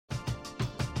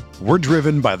We're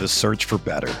driven by the search for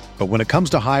better. But when it comes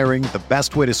to hiring, the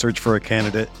best way to search for a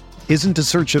candidate isn't to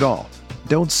search at all.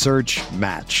 Don't search,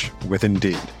 match with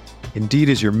Indeed. Indeed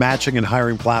is your matching and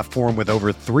hiring platform with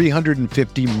over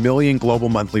 350 million global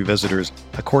monthly visitors,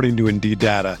 according to Indeed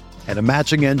data, and a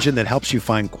matching engine that helps you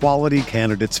find quality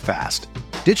candidates fast.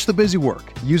 Ditch the busy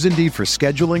work. Use Indeed for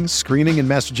scheduling, screening, and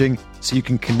messaging so you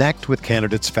can connect with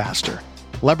candidates faster.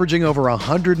 Leveraging over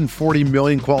 140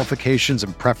 million qualifications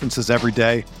and preferences every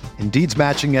day, Indeed's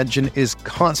matching engine is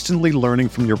constantly learning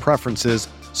from your preferences,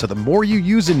 so the more you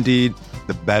use Indeed,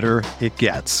 the better it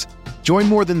gets. Join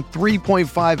more than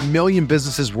 3.5 million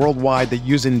businesses worldwide that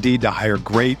use Indeed to hire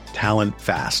great talent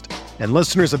fast. And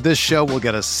listeners of this show will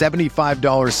get a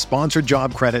 $75 sponsored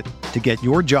job credit to get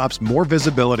your jobs more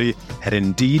visibility at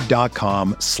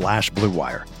Indeed.com/Blue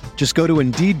Wire. Just go to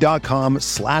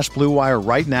Indeed.com/Blue Wire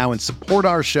right now and support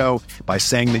our show by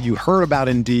saying that you heard about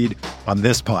Indeed on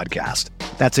this podcast.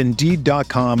 That's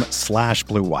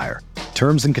Indeed.com/Blue Wire.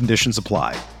 Terms and conditions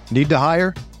apply. Need to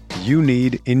hire? You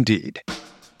need Indeed.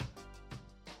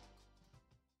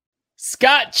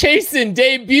 Scott Chasen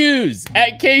debuts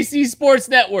at KC Sports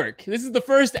Network. This is the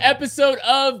first episode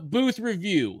of Booth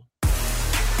Review.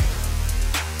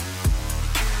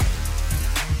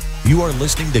 You are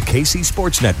listening to KC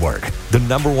Sports Network, the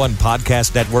 #1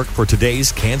 podcast network for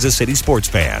today's Kansas City sports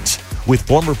fans. With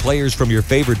former players from your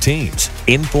favorite teams,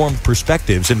 informed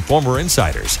perspectives, and former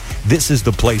insiders, this is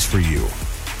the place for you.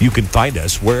 You can find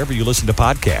us wherever you listen to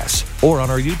podcasts or on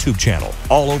our YouTube channel,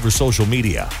 all over social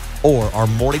media, or our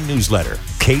morning newsletter,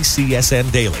 KCSN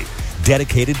Daily,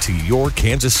 dedicated to your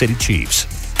Kansas City Chiefs.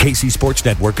 KC Sports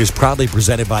Network is proudly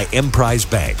presented by Emprise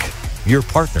Bank, your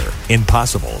partner in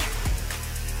possible.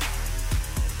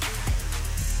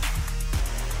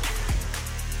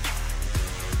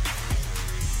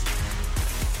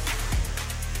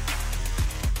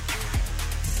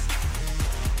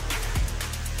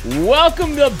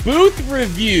 Welcome to Booth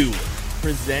Review,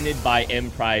 presented by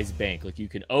Emprise Bank. Look, you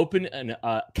can open an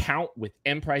account with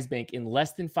Emprise Bank in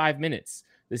less than 5 minutes.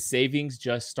 The savings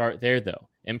just start there, though.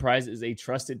 Emprise is a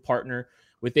trusted partner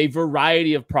with a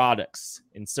variety of products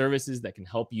and services that can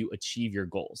help you achieve your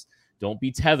goals. Don't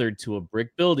be tethered to a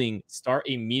brick building. Start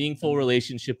a meaningful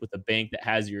relationship with a bank that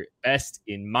has your best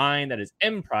in mind. That is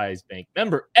Emprise Bank,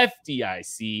 member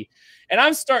FDIC. And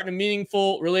I'm starting a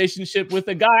meaningful relationship with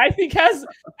a guy I think has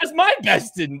my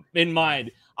best in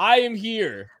mind. I am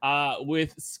here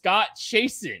with Scott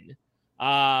Chasen,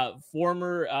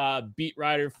 former beat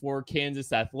writer for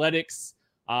Kansas Athletics,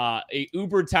 a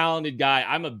uber talented guy.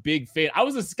 I'm a big fan. I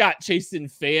was a Scott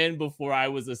Chasen fan before I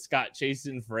was a Scott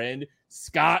Chasen friend.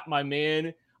 Scott, my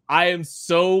man, I am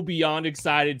so beyond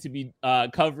excited to be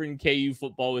covering KU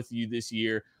football with you this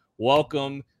year.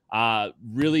 Welcome.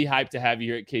 Really hyped to have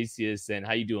you here at KCSN.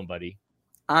 How you doing, buddy?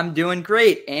 I'm doing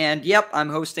great. And yep, I'm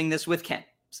hosting this with Ken,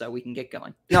 so we can get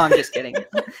going. No, I'm just kidding.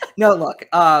 No, look,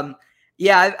 I've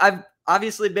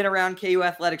obviously been around KU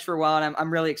athletics for a while, and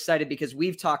I'm really excited because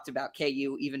we've talked about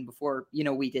KU even before,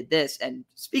 we did this. And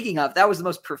speaking of, that was the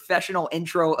most professional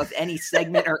intro of any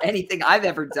segment or anything I've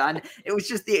ever done. It was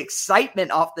just the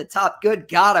excitement off the top. Good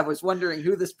God, I was wondering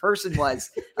who this person was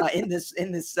in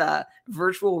this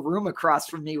virtual room across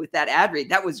from me with that ad read.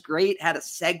 That was great. Had a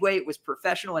segue. It was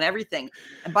professional and everything.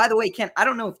 And by the way, Ken, I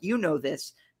don't know if you know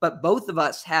this, but both of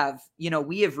us have,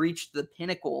 we have reached the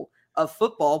pinnacle of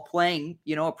football playing,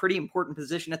 a pretty important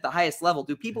position at the highest level.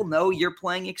 Do people know your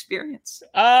playing experience?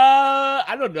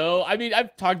 I don't know. I mean,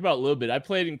 I've talked about it a little bit. I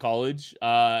played in college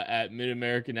at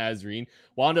Mid-American Nazarene.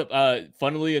 Wound up,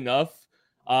 funnily enough,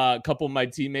 a couple of my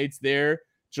teammates there,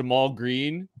 Jamal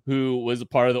Green, who was a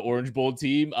part of the Orange Bowl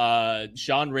team,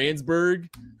 Sean Ransburg,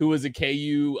 who was a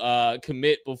KU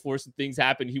commit before some things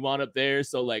happened. He wound up there.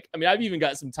 So, I've even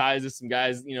got some ties to some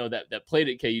guys, that played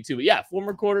at KU too. But yeah,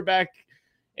 former quarterback.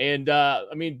 And,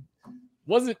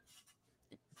 wasn't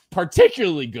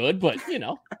particularly good, but, we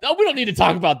don't need to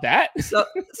talk about that. So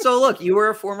look, you were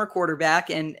a former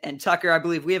quarterback, and Tucker, I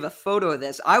believe we have a photo of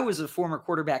this. I was a former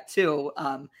quarterback too.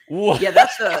 Yeah,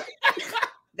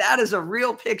 that is a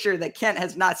real picture that Kent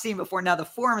has not seen before. Now, the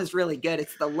form is really good.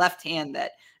 It's the left hand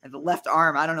and the left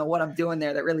arm. I don't know what I'm doing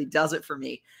there that really does it for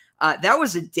me. That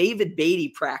was a David Beatty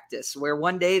practice where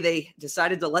one day they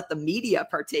decided to let the media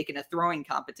partake in a throwing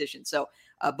competition. So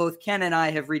both Ken and I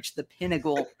have reached the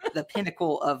pinnacle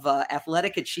of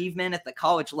athletic achievement at the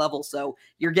college level. So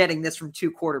you're getting this from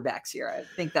two quarterbacks here. I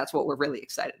think that's what we're really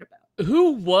excited about.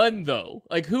 Who won, though?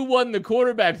 Who won the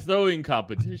quarterback throwing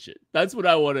competition? That's what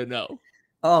I want to know.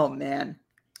 Oh, man.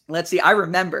 Let's see. I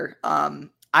remember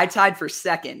I tied for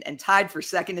second, and tied for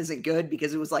second isn't good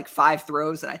because it was like 5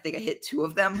 throws, and I think I hit 2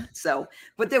 of them. So,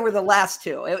 but they were the last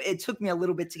 2. It took me a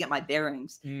little bit to get my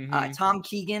bearings. Tom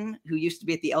Keegan, who used to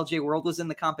be at the LJ World, was in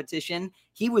the competition.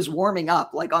 He was warming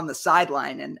up like on the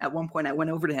sideline, and at one point I went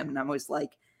over to him, and I was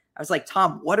like,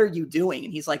 Tom, what are you doing?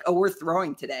 And he's like, oh, we're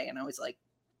throwing today. And I was like,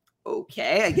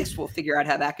 okay, I guess we'll figure out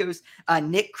how that goes.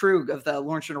 Nick Krug of the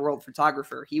Lawrence Turner World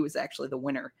Photographer, he was actually the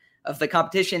winner of the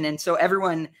competition. And so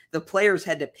the players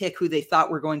had to pick who they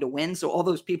thought were going to win. So all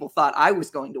those people thought I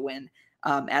was going to win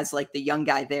as like the young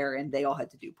guy there, and they all had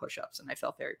to do push-ups, and I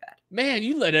felt very bad. Man,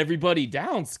 you let everybody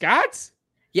down, Scott.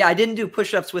 Yeah, I didn't do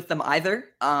push-ups with them either.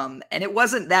 And it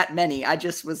wasn't that many. I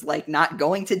just was like not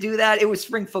going to do that. It was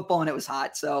spring football and it was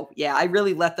hot. So yeah, I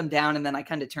really let them down, and then I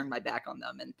kind of turned my back on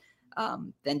them. And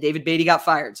then David Beatty got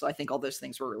fired. So I think all those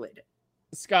things were related.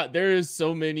 Scott, there is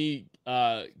so many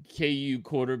KU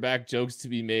quarterback jokes to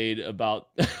be made about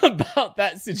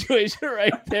that situation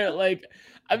right there. Like,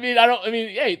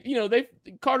 hey,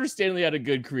 Carter Stanley had a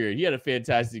good career. He had a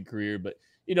fantastic career, but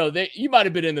you might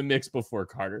have been in the mix before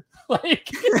Carter. Like,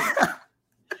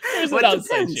 there's an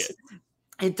outside chance.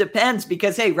 It depends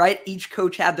because, hey, right, each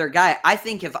coach had their guy. I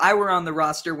think if I were on the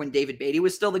roster when David Beatty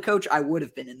was still the coach, I would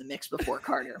have been in the mix before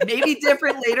Carter. Maybe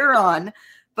different later on.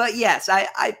 But yes,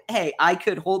 I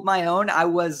could hold my own. I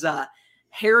was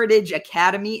Heritage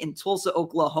Academy in Tulsa,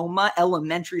 Oklahoma,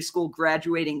 elementary school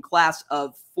graduating class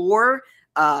of 4.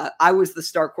 I was the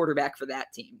star quarterback for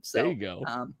that team. So there you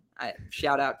go. I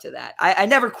shout out to that. I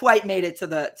never quite made it to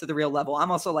the real level.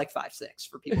 I'm also like 5'6"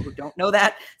 for people who don't know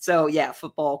that. So yeah,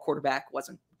 football quarterback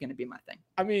wasn't going to be my thing.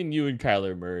 I mean, you and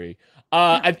Kyler Murray.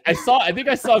 I think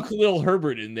I saw Khalil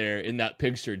Herbert in there in that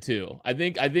picture too. I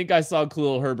think I saw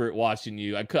Khalil Herbert watching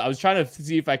you. I was trying to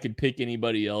see if I could pick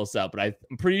anybody else out, but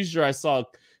I'm pretty sure I saw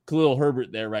Khalil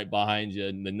Herbert there right behind you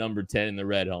in the number 10 in the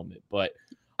red helmet. But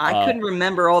I couldn't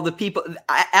remember all the people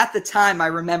at the time. I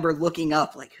remember looking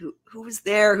up like who was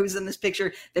there, who's in this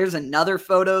picture. There's another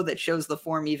photo that shows the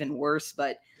form even worse,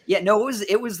 but yeah, no,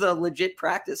 it was the legit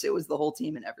practice. It was the whole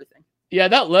team and everything. Yeah,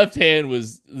 that left hand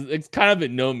it's kind of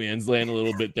at no man's land a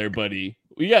little bit there, buddy.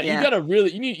 You gotta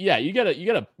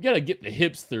get the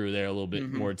hips through there a little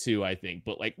bit more too, I think.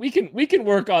 But like we can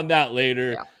work on that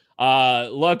later. Yeah.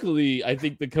 Luckily, I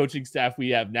think the coaching staff we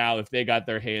have now, if they got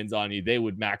their hands on you, they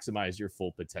would maximize your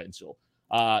full potential.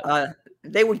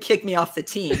 They would kick me off the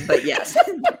team, but yes.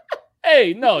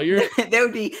 Hey, no, we're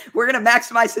going to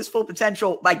maximize his full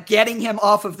potential by getting him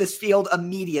off of this field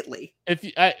immediately.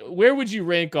 Where would you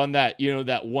rank on that,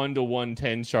 that 1 to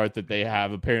 110 chart that they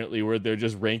have apparently where they're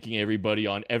just ranking everybody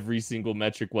on every single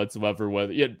metric whatsoever?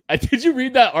 Did you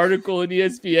read that article in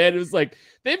ESPN? It was like,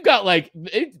 they've got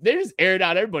they just aired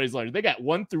out everybody's line. They got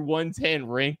 1 through 110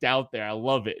 ranked out there. I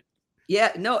love it.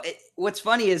 Yeah, no, what's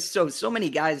funny is so many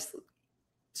guys,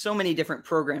 so many different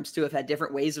programs too have had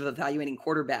different ways of evaluating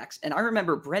quarterbacks. And I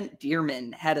remember Brent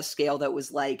Dearman had a scale that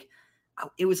was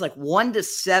it was 1 to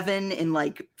 7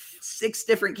 in 6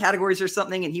 different categories or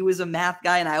something. And he was a math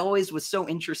guy. And I always was so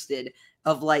interested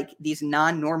of these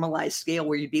non-normalized scale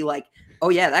where you'd be like, oh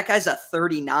yeah, that guy's a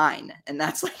 39. And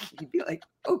that's you'd be like,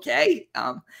 okay.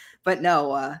 But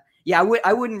no, yeah,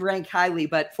 I wouldn't rank highly,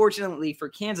 but fortunately for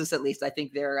Kansas, at least, I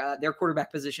think their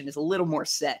quarterback position is a little more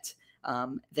set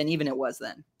than even it was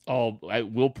then. Oh,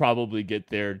 we'll probably get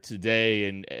there today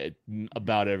and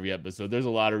about every episode. There's a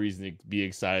lot of reason to be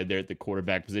excited there at the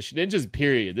quarterback position and just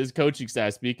period. This coaching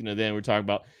staff, speaking of them, we're talking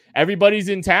about everybody's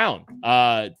in town.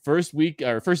 First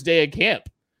day of camp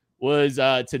was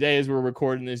today as we're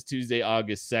recording this Tuesday,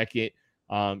 August 2nd.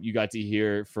 You got to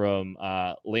hear from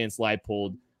Lance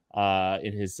Leipold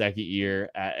in his second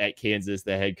year at Kansas,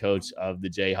 the head coach of the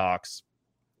Jayhawks.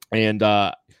 And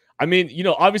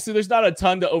obviously there's not a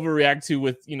ton to overreact to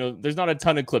with, there's not a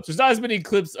ton of clips. There's not as many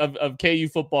clips of KU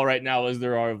football right now as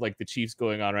there are of the Chiefs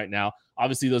going on right now.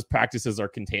 Obviously those practices are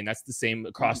contained. That's the same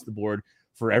across the board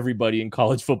for everybody in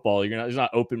college football. There's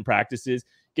not open practices.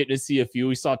 Getting to see a few.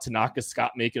 We saw Tanaka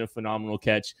Scott making a phenomenal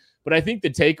catch. But I think the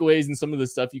takeaways and some of the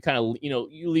stuff you kind of,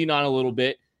 you lean on a little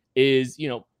bit is,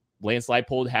 Lance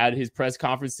Leipold had his press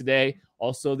conference today.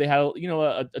 Also, they had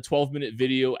a 12-minute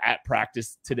video at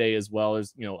practice today, as well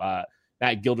as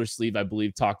Matt Gildersleeve, I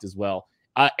believe, talked as well.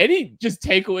 Any just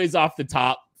takeaways off the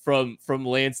top from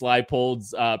Lance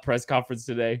Leipold's press conference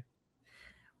today?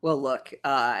 Well, look,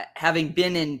 having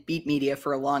been in beat media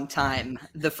for a long time,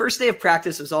 the first day of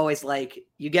practice was always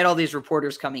you get all these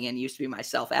reporters coming in, used to be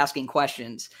myself, asking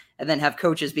questions, and then have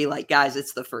coaches be like, guys,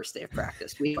 it's the first day of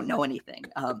practice. We don't know anything.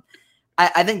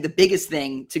 I think the biggest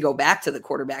thing to go back to the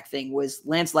quarterback thing was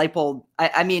Lance Leipold.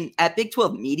 At Big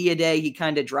 12 Media Day, he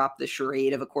kind of dropped the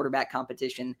charade of a quarterback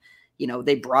competition.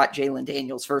 they brought Jalen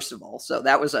Daniels, first of all. So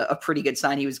that was a pretty good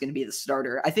sign he was going to be the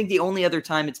starter. I think the only other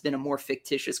time it's been a more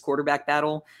fictitious quarterback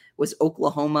battle was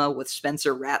Oklahoma with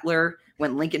Spencer Rattler,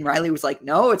 when Lincoln Riley was like,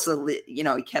 no,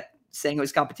 he kept saying it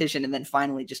was competition, and then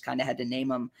finally just kind of had to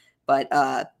name him. But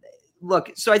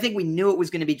look, so I think we knew it was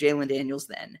going to be Jalen Daniels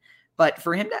then. But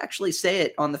for him to actually say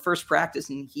it on the first practice,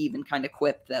 and he even kind of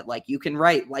quipped that, like, you can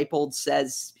write, Leipold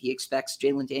says he expects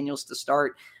Jalen Daniels to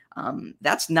start.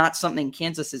 That's not something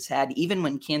Kansas has had, even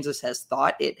when Kansas has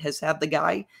thought it has had the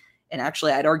guy. And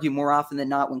actually, I'd argue more often than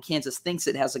not, when Kansas thinks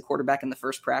it has a quarterback in the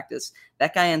first practice,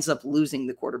 that guy ends up losing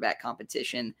the quarterback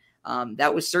competition.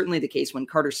 That was certainly the case when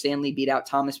Carter Stanley beat out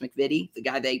Thomas McVitie, the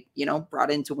guy they,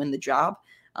 brought in to win the job.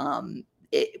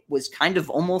 It was kind of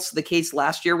almost the case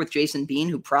last year with Jason Bean,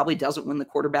 who probably doesn't win the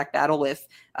quarterback battle if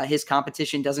his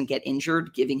competition doesn't get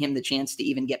injured, giving him the chance to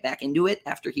even get back into it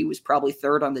after he was probably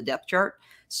third on the depth chart.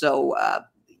 So,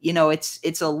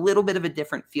 it's a little bit of a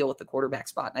different feel at the quarterback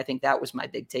spot. And I think that was my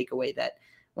big takeaway, that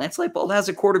Lance Leipold has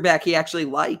a quarterback he actually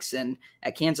likes. And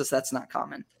at Kansas, that's not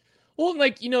common. Well,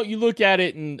 you look at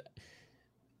it and,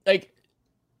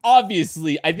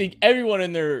 obviously, I think everyone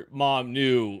and their mom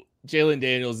knew Jalen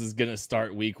Daniels is going to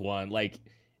start week 1.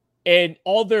 And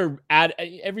all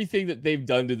everything that they've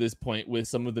done to this point with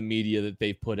some of the media that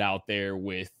they've put out there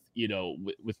with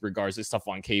regards to stuff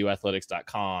on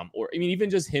KUathletics.com, or even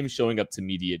just him showing up to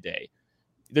media day.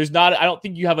 I don't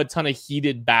think you have a ton of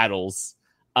heated battles.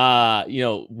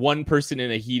 One person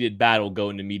in a heated battle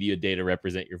going to media day to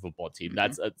represent your football team.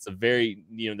 That's a very,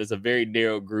 there's a very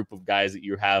narrow group of guys that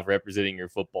you have representing your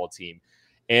football team.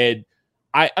 And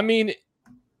everything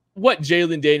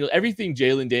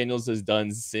Jalen Daniels has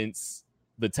done since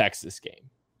the Texas game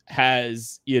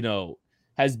has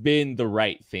been the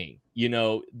right thing.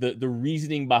 The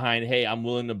reasoning behind, hey, I'm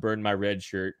willing to burn my red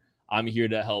shirt. I'm here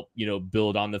to help,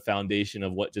 build on the foundation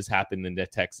of what just happened in the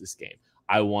Texas game.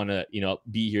 I want to,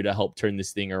 be here to help turn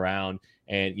this thing around.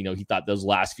 And, he thought those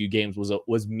last few games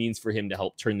was means for him to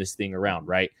help turn this thing around,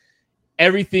 right?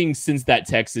 Everything since that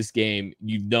Texas game,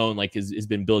 you've known, has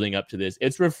been building up to this.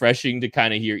 It's refreshing to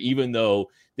kind of hear, even though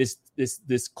this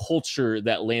culture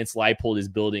that Lance Leipold is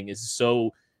building is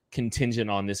so contingent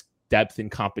on this depth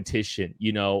and competition,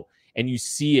 and you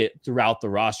see it throughout the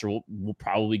roster. We'll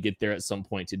probably get there at some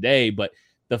point today, but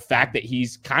the fact that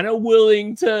he's kind of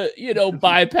willing to,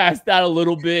 bypass that a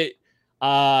little bit.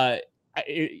 I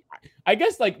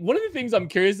guess one of the things I'm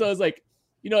curious though is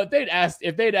if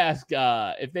they'd asked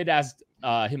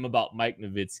him about Mike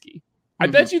Nowitzki, I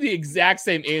bet you the exact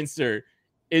same answer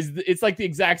it's the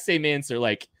exact same answer.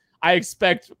 I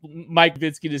expect Mike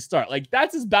Nowitzki to start.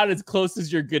 That's about as close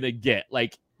as you're going to get.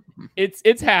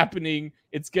 It's happening.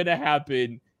 It's going to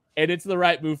happen. And it's the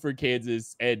right move for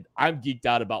Kansas. And I'm geeked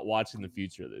out about watching the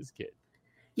future of this kid.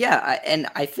 Yeah. And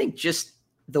I think just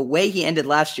the way he ended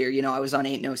last year, I was on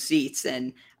Ain't No Seats,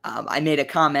 and I made a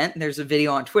comment. There's a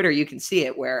video on Twitter. You can see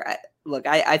it where,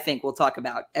 I think we'll talk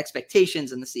about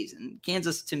expectations in the season.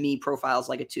 Kansas, to me, profiles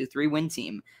like a 2-3 win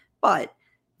team. But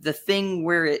the thing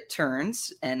where it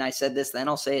turns, and I said this then,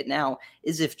 I'll say it now,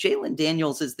 is if Jalen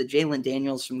Daniels is the Jalen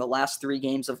Daniels from the last 3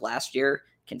 games of last year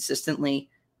consistently,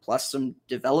 plus some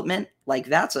development,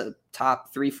 that's a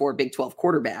top 3-4 Big 12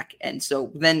 quarterback. And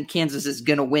so then Kansas is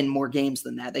going to win more games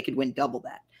than that. They could win double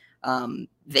that.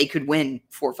 They could win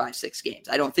 4, 5, 6 games.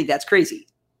 I don't think that's crazy.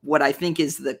 What I think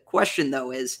is the question,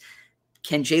 though, is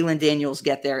can Jalen Daniels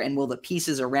get there, and will the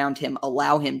pieces around him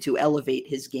allow him to elevate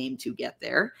his game to get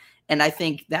there? And I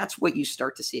think that's what you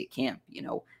start to see at camp.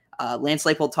 Lance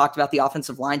Leipold talked about the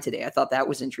offensive line today. I thought that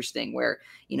was interesting, where,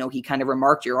 he kind of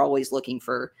remarked, you're always looking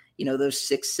for, those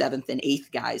 6th, 7th, and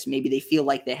 8th guys. Maybe they feel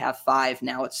like they have 5.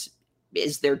 Now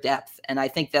is their depth. And I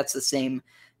think that's the same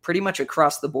pretty much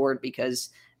across the board, because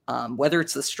whether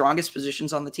it's the strongest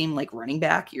positions on the team, like running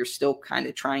back, you're still kind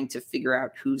of trying to figure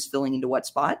out who's filling into what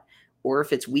spot, or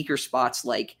if it's weaker spots,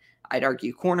 like I'd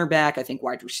argue cornerback, I think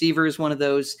wide receiver is one of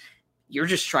those. You're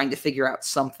just trying to figure out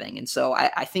something. And so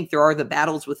I think there are the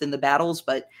battles within the battles,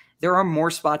 but there are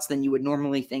more spots than you would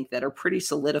normally think that are pretty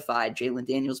solidified. Jalen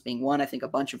Daniels being one. I think a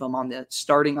bunch of them on the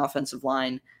starting offensive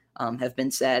line have been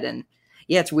said. And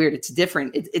yeah, it's weird. It's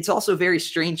different. It's also very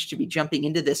strange to be jumping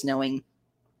into this knowing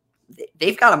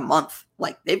they've got a month.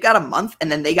 They've got a month,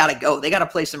 and then they got to go. They got to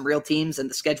play some real teams, and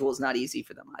the schedule is not easy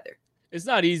for them either. It's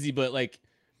not easy, but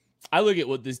I look at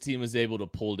what this team was able to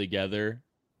pull together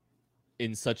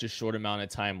in such a short amount of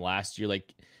time last year,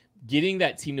 getting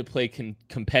that team to play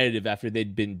competitive after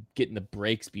they'd been getting the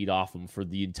brakes beat off them for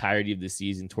the entirety of the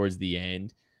season towards the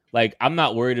end. I'm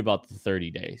not worried about the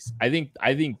 30 days. I think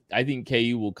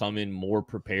KU will come in more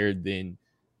prepared than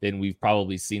we've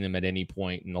probably seen them at any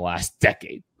point in the last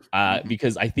decade.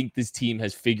 because I think this team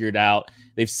has figured out,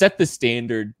 they've set the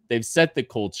standard, they've set the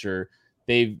culture,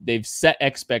 they've set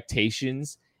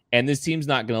expectations, and this team's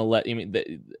not going to let.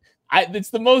 It's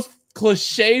the most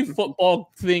cliche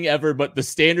football thing ever, but the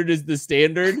standard is the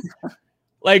standard.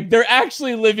 Like, they're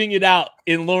actually living it out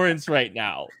in Lawrence right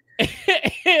now,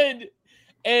 and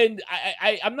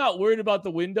I'm not worried about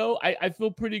the window. I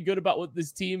feel pretty good about what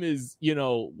this team is, going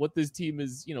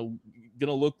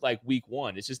to look like week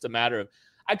one. It's just a matter of.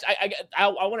 I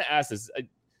want to ask this: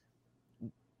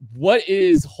 what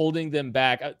is holding them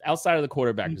back outside of the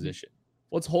quarterback position?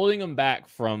 What's holding them back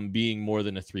from being more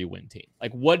than a 3-win team?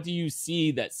 Like, what do you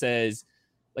see that says,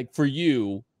 like, for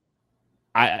you,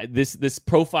 this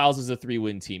profiles as a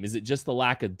 3-win team? Is it just the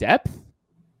lack of depth?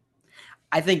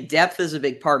 I think depth is a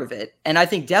big part of it. And I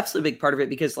think depth's a big part of it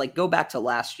because, like, go back to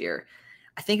last year.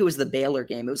 I think it was the Baylor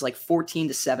game. It was like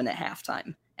 14-7 at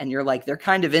halftime. And you're like, they're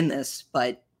kind of in this,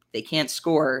 but they can't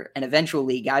score. And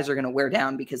eventually guys are going to wear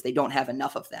down because they don't have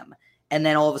enough of them. And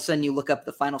then all of a sudden you look up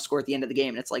the final score at the end of the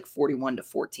game and it's like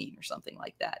 41-14 or something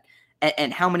like that.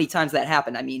 And how many times that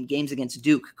happened? I mean, games against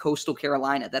Duke, Coastal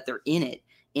Carolina, that they're in it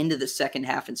into the second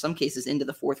half, in some cases into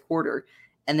the fourth quarter.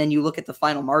 And then you look at the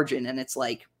final margin and it's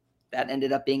like, that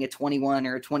ended up being a 21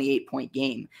 or a 28-point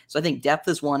game. So I think depth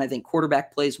is one. I think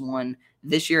quarterback play is one.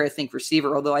 This year, I think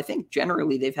receiver, although I think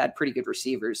generally they've had pretty good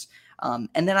receivers. And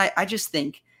then I just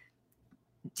think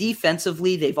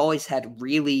defensively, they've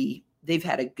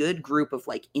had a good group of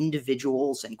like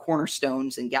individuals and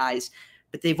cornerstones and guys,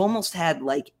 but they've almost had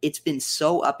like, it's been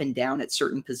so up and down at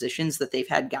certain positions that they've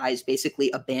had guys basically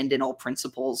abandon all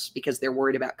principles because they're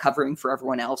worried about covering for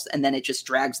everyone else. And then it just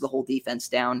drags the whole defense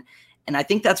down. And I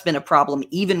think that's been a problem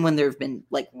even when there've been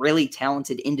like really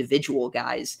talented individual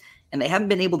guys and they haven't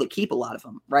been able to keep a lot of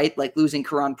them, right? Like losing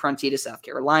Karan Prunty to South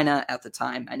Carolina at the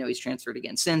time. I know he's transferred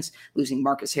again since, losing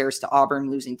Marcus Harris to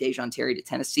Auburn, losing Dejon Terry to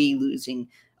Tennessee, losing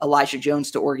Elijah Jones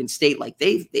to Oregon State. Like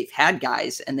they've had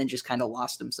guys and then just kind of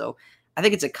lost them. So I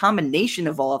think it's a combination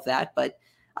of all of that, but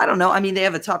I don't know. I mean, they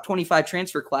have a top 25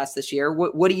 transfer class this year.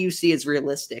 What do you see as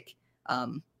realistic?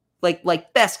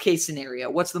 Like best case scenario,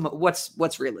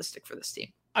 what's realistic for this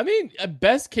team? I mean, a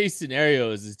best case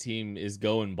scenario is this team is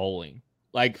going bowling.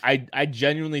 Like I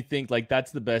genuinely think like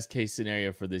that's the best case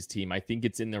scenario for this team. I think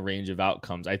it's in the range of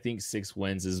outcomes. I think 6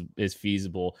 wins is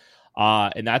feasible.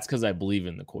 And that's because I believe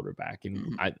in the quarterback.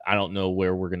 And I don't know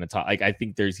where we're gonna talk. Like I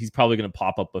think he's probably gonna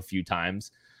pop up a few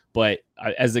times. But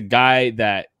as a guy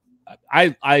that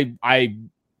I'm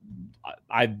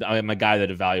a guy that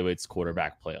evaluates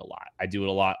quarterback play a lot. I do it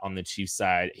a lot on the Chiefs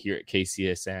side here at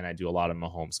KCSN. I do a lot of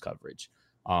Mahomes coverage.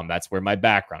 That's where my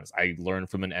background is. I learned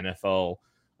from an NFL.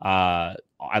 I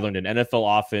learned an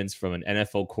NFL offense from an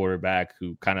NFL quarterback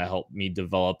who kind of helped me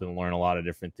develop and learn a lot of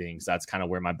different things. That's kind of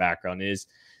where my background is.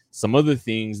 Some of the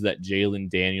things that Jalen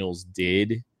Daniels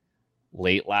did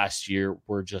late last year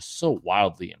were just so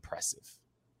wildly impressive.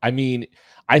 I mean,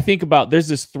 I think about there's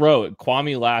this throw.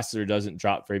 Kwame Lassiter doesn't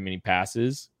drop very many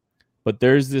passes, but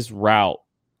there's this route.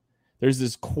 There's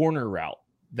this corner route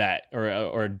that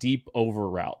or a deep over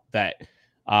route that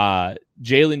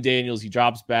Jalen Daniels, he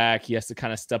drops back. He has to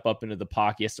kind of step up into the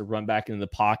pocket. He has to run back into the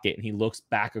pocket, and he looks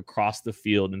back across the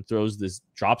field and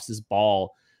drops this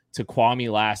ball to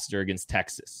Kwame Lassiter against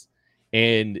Texas.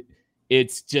 And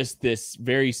it's just this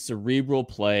very cerebral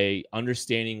play,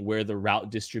 understanding where the route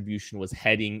distribution was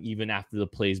heading even after the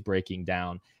play's breaking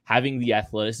down, having the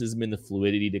athleticism and the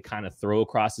fluidity to kind of throw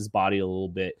across his body a little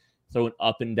bit, throw an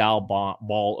up and down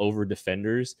ball over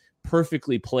defenders,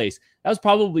 perfectly placed. That was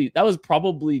probably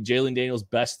Jalen Daniels'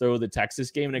 best throw of the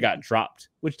Texas game, and it got dropped,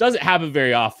 which doesn't happen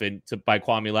very often by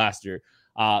Kwame Lassiter.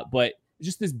 But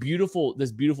just this beautiful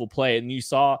play, and you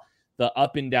saw the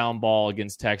up and down ball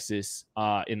against Texas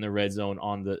in the red zone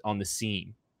on the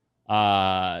seam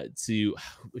to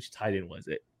which tight end was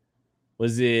it?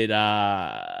 Was it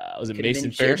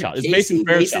Mason Fairchild? It was Mason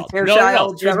Fairchild. No.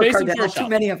 It was Mason Fairchild. Too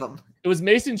many of them. It was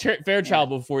Mason Fairchild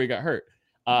before he got hurt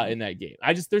in that game.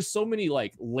 There's so many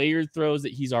like layered throws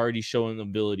that he's already showing the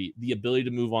ability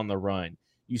to move on the run.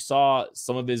 You saw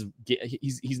some of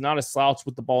he's not a slouch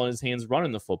with the ball in his hands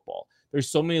running the football. There's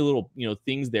so many little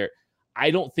things there. I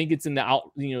don't think it's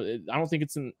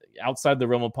outside the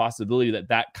realm of possibility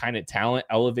that kind of talent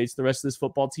elevates the rest of this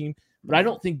football team. But I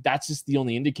don't think that's just the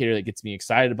only indicator that gets me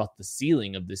excited about the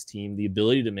ceiling of this team, the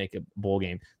ability to make a bowl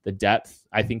game, the depth.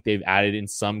 I think they've added in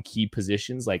some key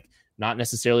positions, like not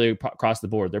necessarily across the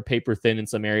board. They're paper thin in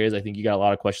some areas. I think you got a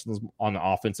lot of questions on the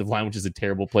offensive line, which is a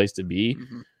terrible place to be.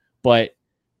 Mm-hmm. But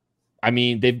I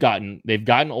mean, they've gotten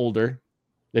older.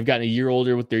 They've gotten a year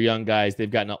older with their young guys. They've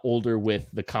gotten older with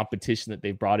the competition that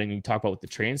they've brought in. You talk about with the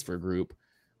transfer group.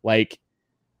 Like,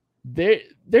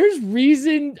 there's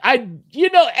reason. I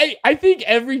think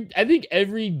every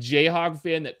Jayhawk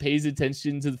fan that pays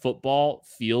attention to the football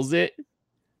feels it,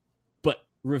 but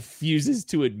refuses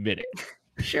to admit it.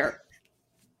 Sure.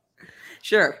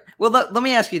 Well, let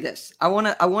me ask you this. I want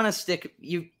to stick.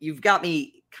 You've got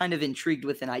me kind of intrigued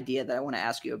with an idea that I want to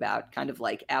ask you about. Kind of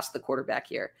like ask the quarterback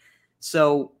here.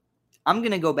 So I'm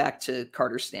going to go back to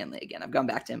Carter Stanley again. I've gone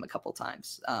back to him a couple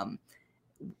times.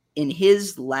 In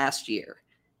his last year,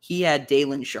 he had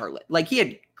Dalen Charlotte. Like, he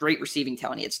had great receiving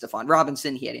talent. He had Stephon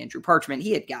Robinson. He had Andrew Parchment.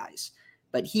 He had guys.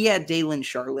 But he had Dalen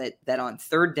Charlotte that on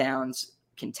third downs,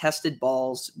 contested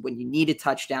balls, when you need a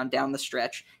touchdown down the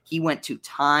stretch, he went to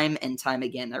time and time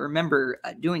again. I remember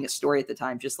doing a story at the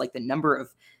time, just like the number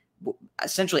of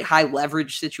essentially high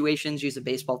leverage situations, use a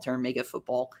baseball term, make it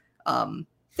football,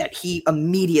 that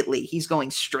he's going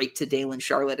straight to Dalen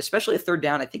Charlotte, especially a third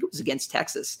down. I think it was against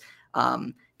Texas.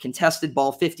 Contested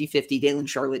ball, 50-50, Dalen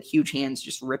Charlotte, huge hands,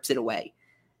 just rips it away.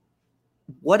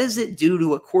 What does it do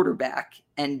to a quarterback,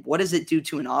 and what does it do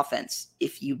to an offense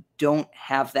if you don't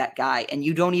have that guy, and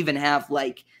you don't even have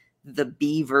like the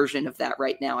B version of that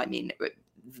right now? I mean,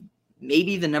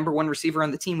 maybe the number one receiver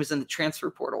on the team was in the transfer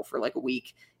portal for like a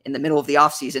week in the middle of the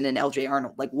offseason in LJ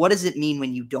Arnold. Like, what does it mean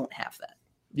when you don't have that?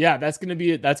 Yeah, that's going to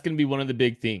be one of the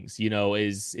big things,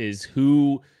 is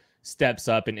who steps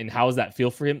up and how does that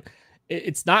feel for him?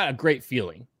 It's not a great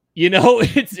feeling,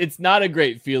 it's not a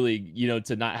great feeling,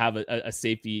 to not have a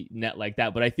safety net like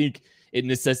that. But I think it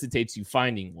necessitates you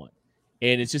finding one.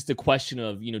 And it's just a question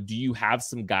of, do you have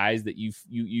some guys that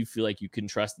you feel like you can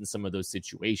trust in some of those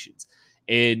situations?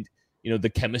 And, the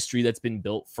chemistry that's been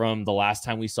built from the last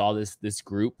time we saw this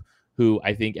group, who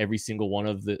I think every single one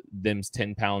of them's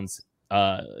 10 pounds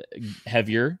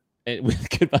heavier and with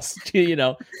good muscle,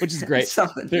 which is great.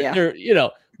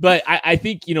 But I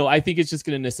think it's just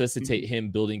going to necessitate him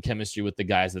building chemistry with the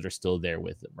guys that are still there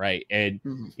with him. Right. And,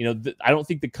 I don't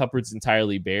think the cupboard's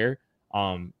entirely bare.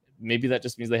 Maybe that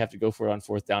just means they have to go for it on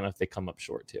fourth down if they come up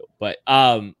short too. But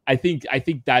I think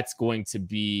that's going to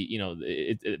be,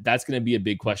 that's going to be a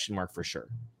big question mark for sure,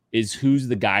 is who's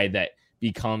the guy that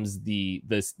becomes the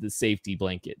safety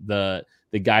blanket, the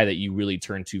guy that you really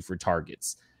turn to for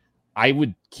targets. I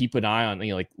would keep an eye on,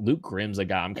 like Luke Grimm's a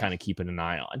guy I'm kind of keeping an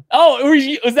eye on. Oh,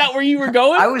 was that where you were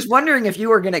going? I was wondering if you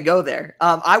were going to go there.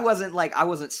 I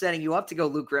wasn't setting you up to go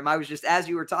Luke Grimm. I was just, as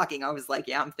you were talking, I was like,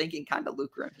 yeah, I'm thinking kind of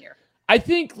Luke Grimm here. I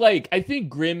think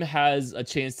Grimm has a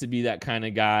chance to be that kind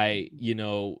of guy,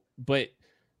 but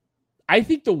I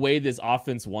think the way this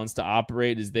offense wants to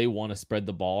operate is they want to spread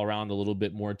the ball around a little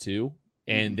bit more too.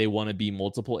 And they want to be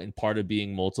multiple. And part of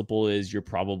being multiple is you're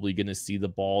probably going to see the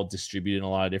ball distributed in a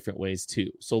lot of different ways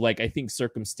too. So I think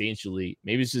circumstantially,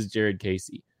 maybe it's just Jared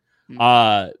Casey.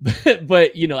 But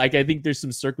I think there's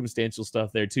some circumstantial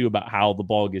stuff there too about how the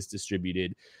ball gets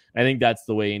distributed. I think that's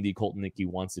the way Andy Kotelnicki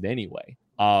wants it anyway.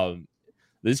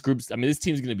 This team's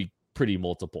going to be pretty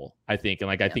multiple, I think.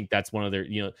 And I think that's one of their,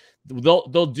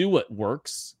 they'll do what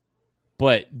works,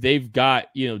 but they've got,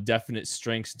 definite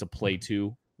strengths to play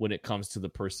to when it comes to the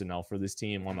personnel for this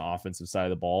team on the offensive side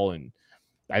of the ball. And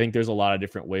I think there's a lot of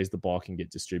different ways the ball can get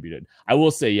distributed. I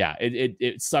will say, yeah,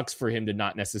 it sucks for him to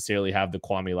not necessarily have the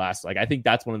Kwame Lassiter. I think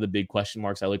that's one of the big question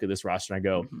marks. I look at this roster and I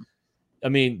go,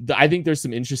 I think there's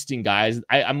some interesting guys.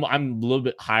 I'm a little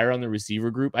bit higher on the receiver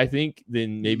group, I think,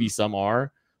 than maybe some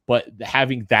are, but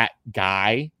having that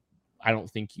guy, I don't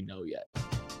think yet.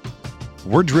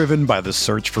 We're driven by the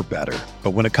search for better.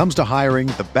 But when it comes to hiring,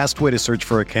 the best way to search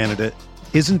for a candidate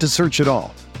isn't to search at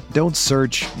all. Don't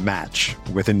search, match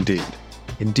with Indeed.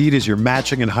 Indeed is your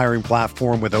matching and hiring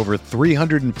platform with over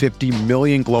 350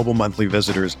 million global monthly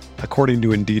visitors, according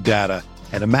to Indeed data,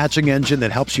 and a matching engine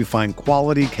that helps you find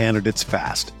quality candidates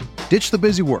fast. Ditch the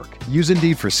busy work. Use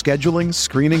Indeed for scheduling,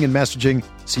 screening, and messaging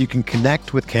so you can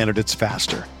connect with candidates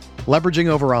faster. Leveraging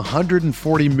over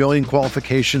 140 million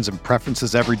qualifications and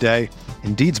preferences every day,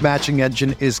 Indeed's matching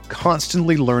engine is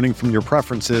constantly learning from your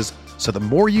preferences, so the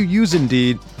more you use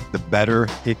Indeed, the better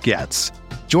it gets.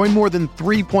 Join more than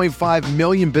 3.5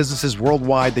 million businesses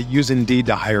worldwide that use Indeed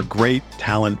to hire great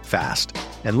talent fast.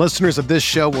 And listeners of this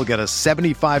show will get a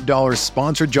 $75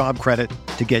 sponsored job credit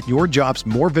to get your jobs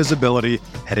more visibility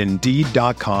at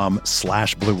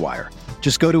Indeed.com/Blue Wire.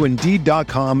 Just go to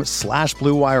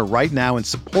Indeed.com/Blue Wire right now and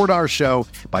support our show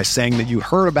by saying that you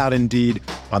heard about Indeed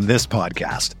on this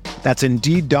podcast. That's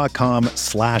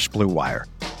Indeed.com/Blue Wire.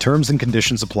 Terms and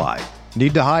conditions apply.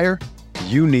 Need to hire?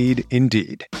 You need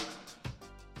Indeed.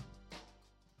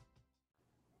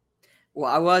 Well,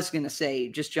 I was going to say,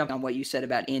 just jump on what you said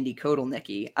about Andy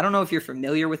Kotelnicki. I don't know if you're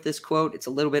familiar with this quote. It's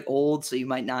a little bit old, so you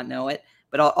might not know it.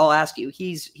 but I'll ask you,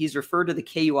 he's referred to the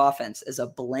KU offense as a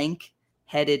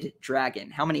blank-headed dragon.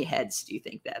 How many heads do you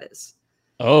think that is?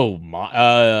 Oh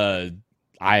my,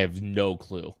 I have no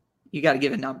clue. You got to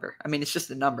give a number. I mean, it's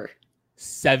just a number.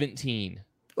 17.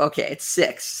 Okay, it's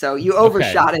 6. So you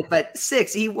overshot it, but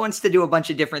 6. He wants to do a bunch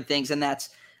of different things, and that's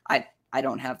I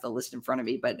don't have the list in front of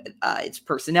me, but it's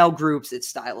personnel groups, it's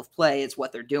style of play, it's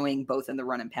what they're doing both in the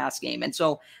run and pass game. And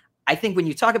so I think when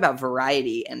you talk about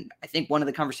variety, and I think one of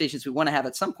the conversations we want to have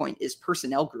at some point is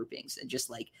personnel groupings and just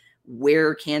like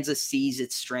where Kansas sees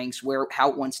its strengths, how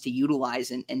it wants to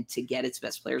utilize and to get its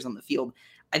best players on the field.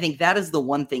 I think that is the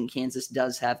one thing Kansas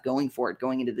does have going for it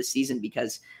going into the season,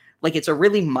 because like it's a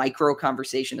really micro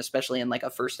conversation, especially in like a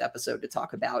first episode, to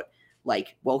talk about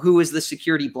like, well, who is the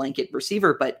security blanket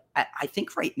receiver? But I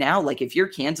think right now, like if you're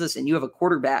Kansas and you have a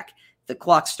quarterback, the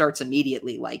clock starts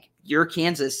immediately. Like you're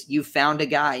Kansas, you found a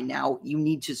guy. Now you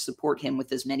need to support him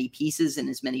with as many pieces and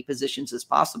as many positions as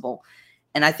possible.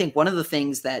 And I think one of the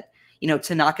things that,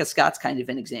 Tanaka Scott's kind of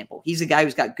an example. He's a guy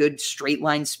who's got good straight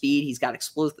line speed. He's got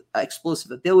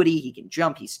explosive ability. He can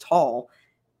jump. He's tall.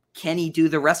 Can he do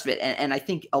the rest of it? And I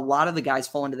think a lot of the guys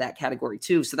fall into that category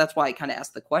too. So that's why I kind of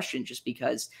asked the question, just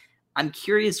because I'm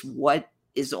curious what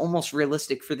is almost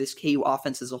realistic for this KU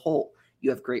offense as a whole.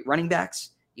 You have great running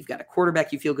backs. You've got a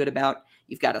quarterback you feel good about.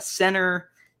 You've got a center,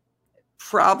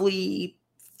 probably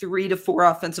 3 to 4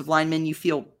 offensive linemen you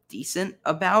feel decent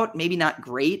about. Maybe not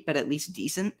great, but at least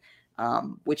decent,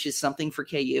 which is something for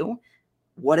KU.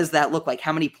 What does that look like?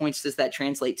 How many points does that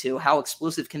translate to? How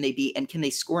explosive can they be? And can they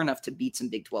score enough to beat some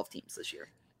Big 12 teams this year?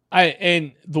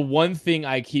 And the one thing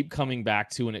I keep coming back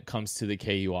to when it comes to the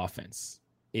KU offense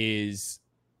is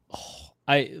so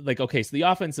the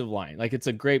offensive line, like it's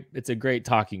a great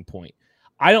talking point.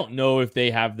 I don't know if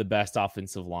they have the best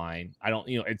offensive line. I don't,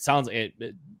 it sounds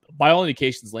by all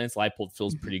indications, Lance Leipold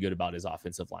feels pretty good about his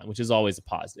offensive line, which is always a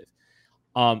positive.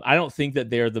 I don't think that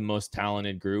they're the most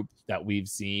talented group that we've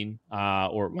seen,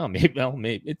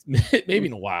 maybe it's maybe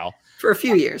in a while for a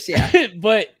few years. Yeah.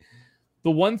 But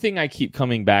the one thing I keep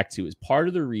coming back to is part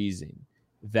of the reason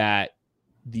that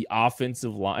the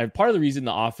offensive line, and part of the reason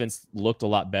the offense looked a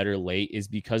lot better late is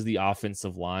because the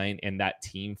offensive line and that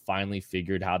team finally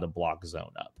figured how to block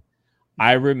zone up.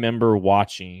 I remember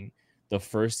watching the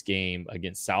first game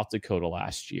against South Dakota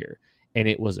last year, and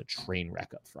it was a train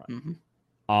wreck up front.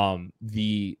 Mm-hmm.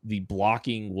 The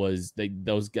blocking was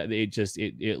those guys.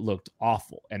 It looked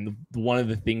awful. And one of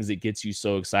the things that gets me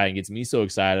so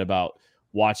excited about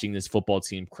watching this football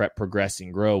team progress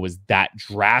and grow was that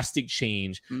drastic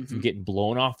change from getting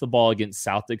blown off the ball against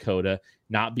South Dakota,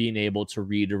 not being able to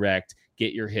redirect,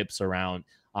 get your hips around,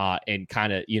 and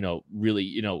kind of,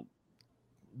 really,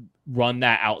 run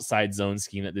that outside zone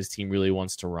scheme that this team really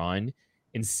wants to run,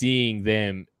 and seeing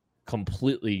them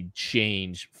completely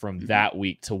change from that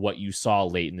week to what you saw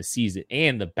late in the season.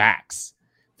 And the backs,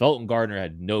 Felton Gardner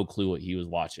had no clue what he was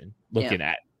looking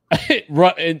at.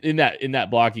 in that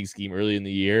blocking scheme early in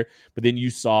the year, but then you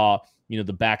saw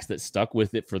the backs that stuck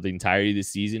with it for the entirety of the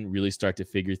season really start to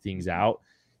figure things out.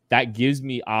 That gives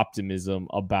me optimism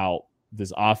about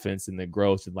this offense and the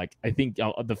growth. And like I think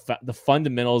the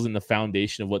fundamentals and the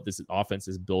foundation of what this offense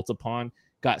is built upon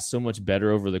got so much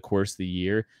better over the course of the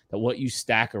year that what you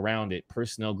stack around it,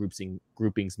 personnel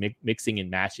groupings, mixing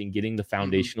and matching, getting the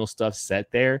foundational stuff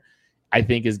set there, I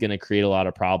think is going to create a lot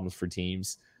of problems for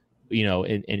teams.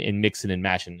 In mixing and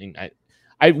matching.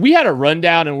 We had a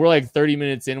rundown and we're like 30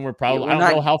 minutes in. We're probably, I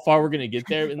don't know how far we're going to get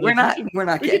there. And we're not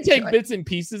we can take bits and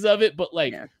pieces of it, but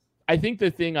I think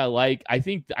the thing I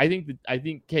think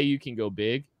KU can go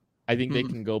big. I think they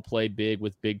can go play big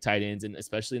with big tight ends. And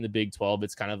especially in the Big 12,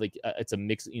 it's kind of like, it's a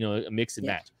mix, a mix and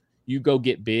match. You go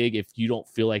get big if you don't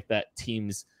feel like that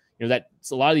team's,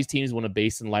 so a lot of these teams want to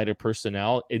base and lighter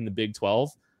personnel in the Big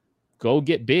 12. Go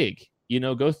get big.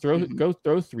 Go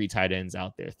throw 3 tight ends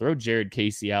out there. Throw Jared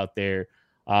Casey out there,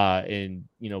 and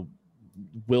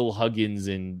Will Huggins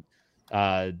and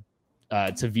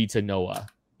Tavita Noah.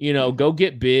 Go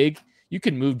get big. You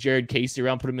can move Jared Casey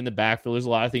around, put him in the backfield. There's a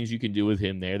lot of things you can do with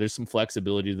him there. There's some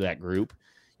flexibility to that group.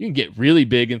 You can get really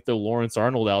big and throw Lawrence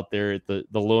Arnold out there at the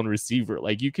lone receiver.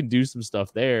 Like you can do some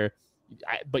stuff there.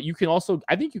 But you can also,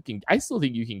 I still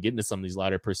think you can get into some of these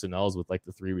lighter personnels with like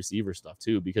the 3 receiver stuff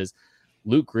too, because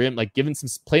Luke Grimm, like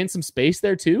playing some space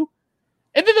there too.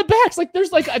 And then the backs, there's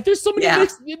so many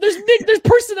there's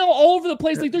personnel all over the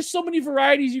place. Like there's so many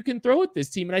varieties you can throw at this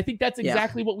team. And I think that's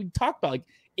exactly what we talked about. Like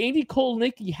Andy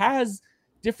Kotelnicki has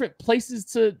different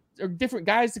places or different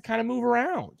guys to kind of move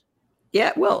around.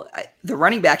 Yeah, well, the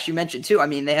running backs you mentioned too. I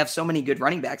mean, they have so many good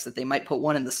running backs that they might put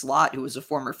one in the slot who was a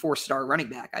former 4-star running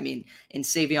back. I mean, in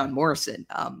Savion Morrison.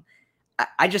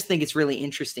 I just think it's really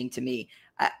interesting to me.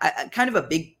 I kind of a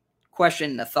big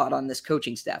question, a thought on this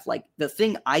coaching staff. Like the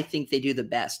thing I think they do the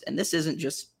best, and this isn't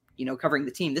just, covering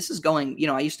the team. This is going,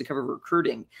 I used to cover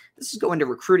recruiting. This is going to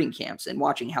recruiting camps and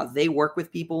watching how they work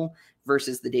with people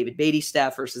versus the David Beatty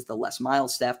staff versus the Les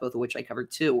Miles staff, both of which I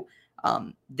covered too.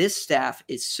 This staff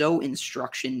is so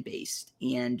instruction based,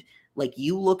 and like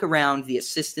you look around the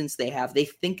assistants they have, they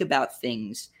think about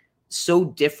things so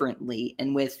differently.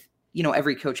 And with,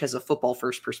 every coach has a football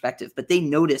first perspective, but they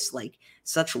notice like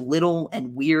such little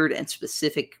and weird and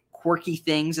specific quirky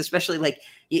things, especially like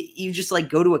you just like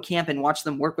go to a camp and watch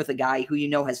them work with a guy who,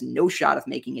 has no shot of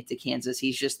making it to Kansas.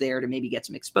 He's just there to maybe get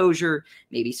some exposure.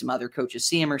 Maybe some other coaches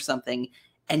see him or something.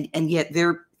 And yet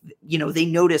they're, they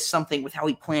notice something with how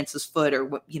he plants his foot or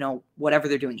what, whatever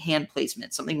they're doing, hand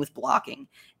placement, something with blocking,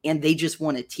 and they just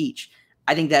want to teach.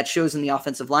 I think that shows in the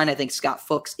offensive line. I think Scott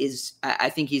Fuchs I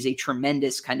think he's a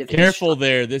tremendous kind of careful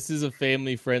there. This is a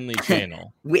family friendly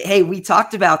channel. we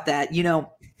talked about that.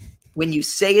 When you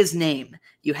say his name,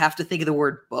 you have to think of the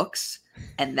word books,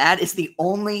 and that is the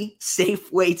only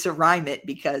safe way to rhyme it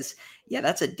because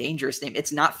that's a dangerous name.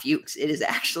 It's not Fuchs. It is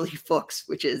actually Fuchs,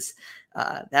 which is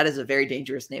that is a very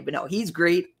dangerous name. But no, he's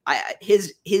great.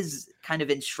 His kind of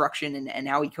instruction and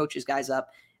how he coaches guys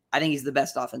up, I think he's the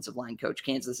best offensive line coach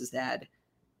Kansas has had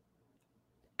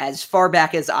as far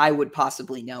back as I would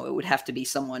possibly know. It would have to be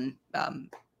someone,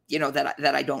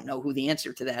 that I don't know who the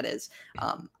answer to that is.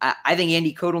 I think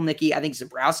Andy Kotelnicki, I think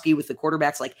Zabrowski with the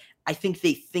quarterbacks, like I think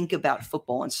they think about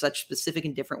football in such specific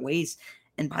and different ways.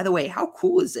 And by the way, how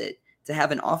cool is it to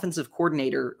have an offensive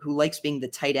coordinator who likes being the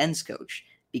tight ends coach?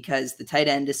 Because the tight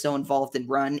end is so involved in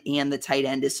run and the tight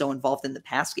end is so involved in the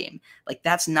pass game. Like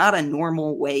that's not a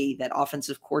normal way that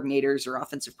offensive coordinators or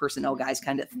offensive personnel guys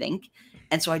kind of think.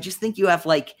 And so I just think you have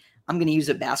like, I'm going to use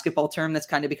a basketball term that's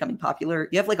kind of becoming popular.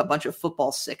 You have like a bunch of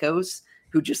football sickos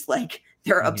who just like,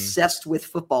 they're obsessed with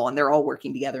football and they're all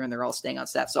working together and they're all staying on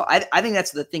staff. So I think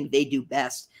that's the thing they do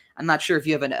best. I'm not sure if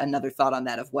you have another thought on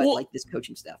that of what like this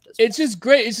coaching staff does. It's just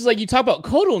great. It's just like you talk about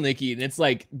Kotelnicki, and it's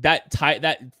like that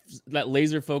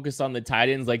laser focus on the tight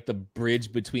ends, like the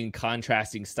bridge between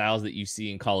contrasting styles that you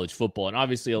see in college football. And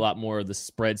obviously a lot more of the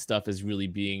spread stuff is really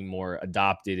being more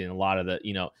adopted and a lot of the,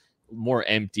 more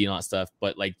empty and all that stuff.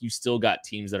 But like you still got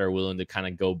teams that are willing to kind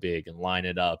of go big and line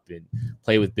it up and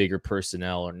play with bigger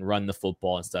personnel and run the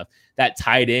football and stuff. That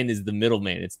tight end is the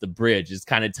middleman. It's the bridge. It's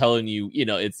kind of telling you,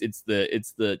 it's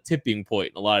the tipping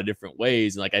point in a lot of different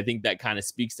ways. And like, I think that kind of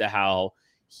speaks to how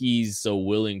he's so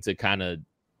willing to kind of,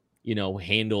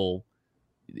 handle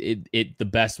it the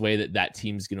best way that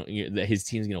team's going to, that his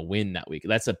team's going to win that week.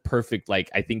 That's a perfect, like,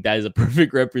 I think that is a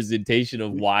perfect representation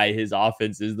of why his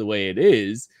offense is the way it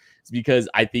is. It's because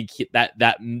I think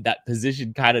that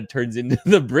position kind of turns into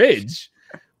the bridge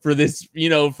for this,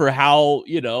 for how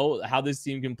this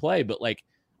team can play. But like,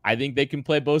 I think they can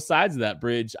play both sides of that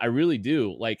bridge. I really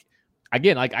do. Like,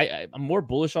 again, like I'm more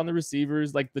bullish on the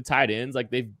receivers, like the tight ends.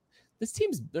 Like they're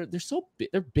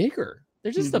bigger.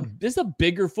 They're just a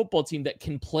bigger football team that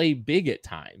can play big at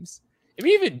times. I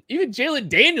mean, even Jalen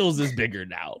Daniels is bigger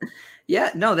now.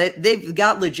 Yeah, no, they've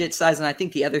got legit size. And I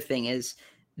think the other thing is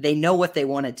they know what they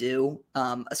want to do,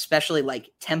 especially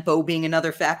like tempo being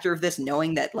another factor of this,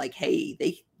 knowing that like, hey,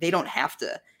 they don't have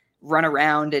to run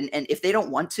around. And if they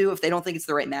don't want to, if they don't think it's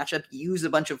the right matchup, use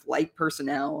a bunch of light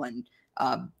personnel and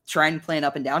try and play an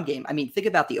up and down game. I mean, think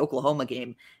about the Oklahoma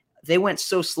game. They went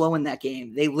so slow in that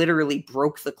game. They literally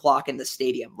broke the clock in the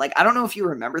stadium. Like, I don't know if you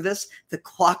remember this. The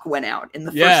clock went out in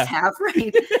the first half,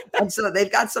 right? And so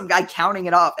they've got some guy counting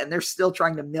it off and they're still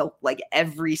trying to milk like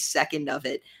every second of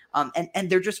it. And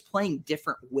they're just playing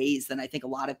different ways than I think a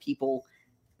lot of people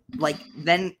like.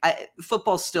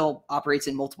 Football still operates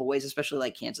in multiple ways, especially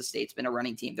like Kansas State's been a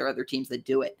running team. There are other teams that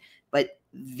do it, but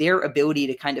their ability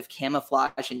to kind of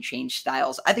camouflage and change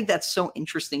styles, I think that's so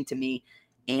interesting to me.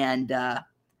 And,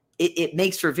 it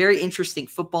makes for very interesting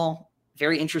football,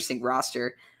 very interesting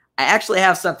roster. I actually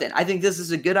have something. I think this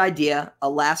is a good idea. A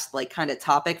last like kind of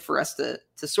topic for us to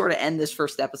sort of end this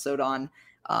first episode on.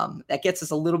 That gets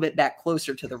us a little bit back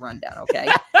closer to the rundown. Okay.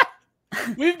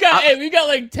 we've got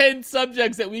like 10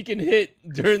 subjects that we can hit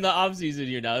during the off season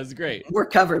here now. It's great. We're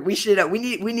covered. We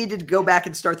needed to go back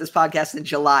and start this podcast in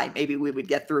July. Maybe we would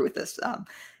get through with this.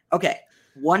 Okay.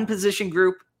 One position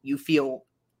group you feel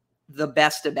the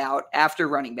best about after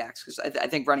running backs, because I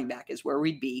think running back is where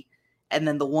we'd be, and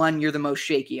then the one you're the most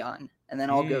shaky on, and then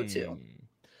I'll go to. All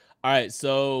right,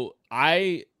 so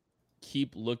I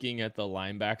keep looking at the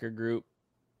linebacker group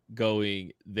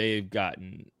going, they've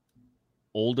gotten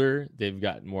older, they've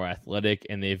got more athletic,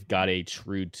 and they've got a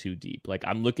true two deep. Like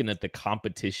I'm looking at the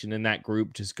competition in that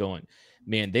group, just going,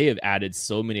 man, they have added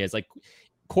so many. It's like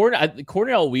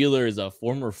Cornell Wheeler is a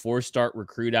former 4-star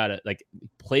recruit out of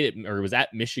played it or was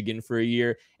at Michigan for a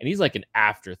year, and he's like an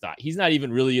afterthought. He's not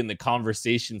even really in the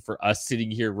conversation for us sitting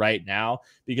here right now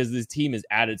because this team has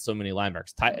added so many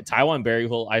linebackers. Taiwan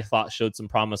Berryhill, I thought, showed some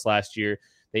promise last year.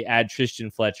 They add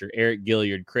Tristan Fletcher, Eric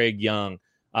Gilliard, Craig Young,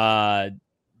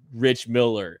 Rich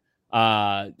Miller.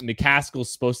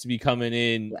 McCaskill's supposed to be coming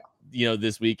in,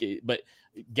 this week, but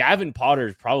Gavin Potter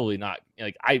is probably not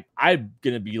I'm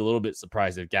going to be a little bit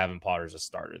surprised if Gavin Potter's a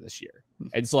starter this year.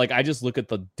 And so I just look at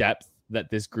the depth that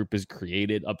this group has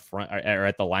created up front or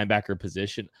at the linebacker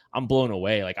position. I'm blown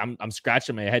away. I'm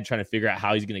scratching my head trying to figure out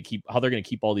how they're going to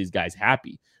keep all these guys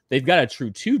happy. They've got a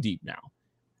true two deep now,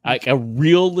 like a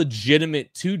real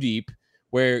legitimate two deep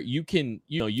where you can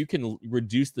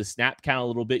reduce the snap count a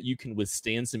little bit. You can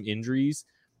withstand some injuries.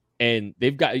 And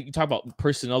they've got, you talk about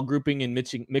personnel grouping and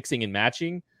mixing and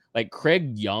matching. Like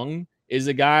Craig Young is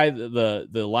a guy, the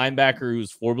linebacker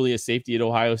who's formerly a safety at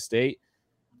Ohio State.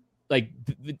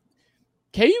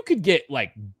 KU could get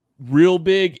real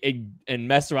big and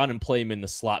mess around and play him in the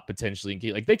slot potentially.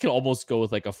 They could almost go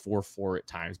with a 4-4 at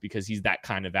times because he's that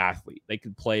kind of athlete. They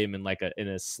could play him in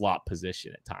a slot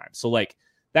position at times. So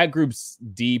that group's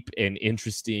deep and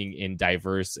interesting and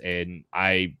diverse, and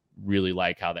I really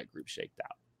like how that group shaked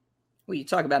out. Well, you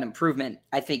talk about improvement.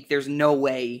 I think there's no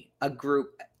way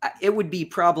it would be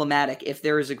problematic if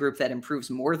there is a group that improves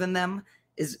more than them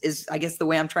is I guess the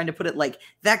way I'm trying to put it.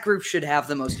 That group should have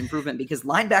the most improvement because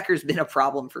linebacker's been a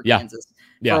problem for Kansas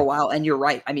for a while. And you're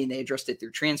right. I mean, they addressed it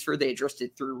through transfer. They addressed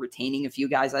it through retaining a few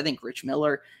guys. I think Rich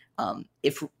Miller,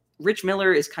 if Rich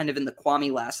Miller is kind of in the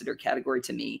Kwame Lassiter category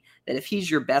to me, that if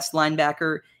he's your best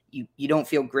linebacker, you don't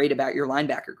feel great about your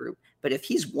linebacker group. But if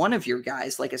he's one of your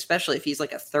guys, especially if he's a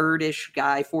third-ish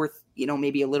guy, fourth,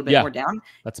 maybe a little bit more down.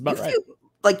 That's about right.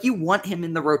 You want him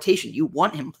in the rotation. You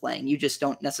want him playing. You just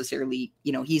don't necessarily,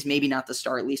 he's maybe not the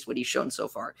star, at least what he's shown so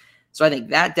far. So I think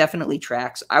that definitely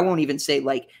tracks. I won't even say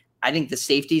I think the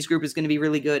safeties group is going to be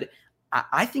really good.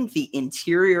 I think the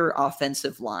interior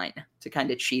offensive line, to kind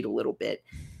of cheat a little bit,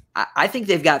 I think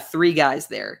they've got three guys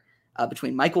there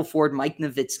between Michael Ford, Mike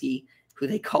Nowitzki, who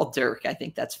they call Dirk. I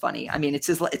think that's funny. I mean,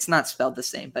 it's not spelled the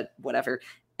same, but whatever.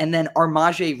 And then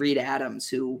Armaje Reed Adams,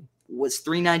 who was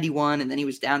 391, and then he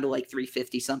was down to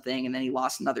 350 something, and then he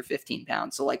lost another 15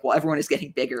 pounds. So everyone is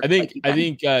getting bigger. I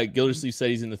think Gildersleeve said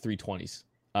he's in the 320s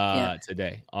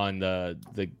today on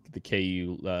the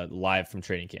KU live from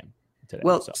training camp today.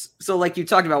 Well, so you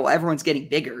talked about, everyone's getting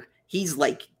bigger. He's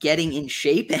getting in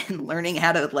shape and learning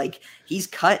how to he's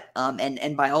cut.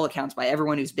 And by all accounts, by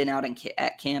everyone who's been out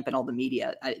at camp and all the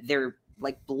media, they're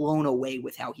blown away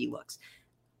with how he looks.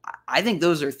 I think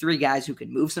those are three guys who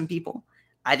can move some people.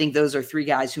 I think those are three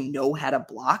guys who know how to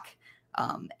block.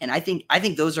 And I think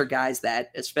those are guys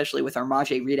that, especially with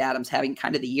Armaje Reed Adams having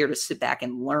kind of the year to sit back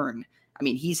and learn. I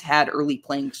mean, he's had early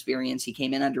playing experience. He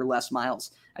came in under Les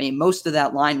Miles. I mean, most of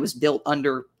that line was built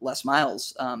under Les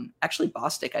Miles. Actually,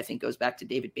 Bostic, I think, goes back to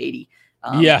David Beatty.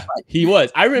 He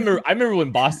was. I remember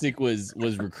when Bostic was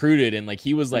recruited, and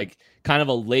he was kind of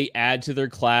a late add to their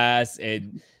class,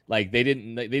 and they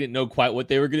didn't know quite what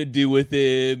they were gonna do with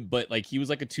him, but he was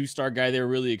a 2-star guy they were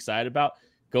really excited about.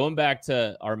 Going back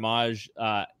to Armaj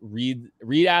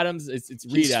Reed Adams, it's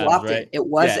Reed Adams, right? It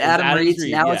was Adam Reed.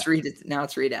 Now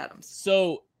it's Reed Adams.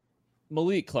 So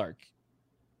Malik Clark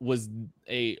was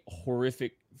a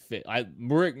horrific fit.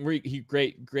 He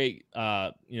great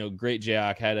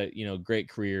Jayhawk, had a great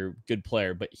career, good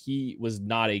player, but he was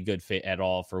not a good fit at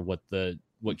all for what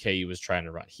KU was trying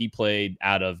to run. He played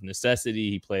out of necessity.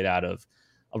 He played out of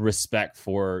a respect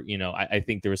for, I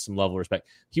think there was some level of respect.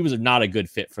 He was not a good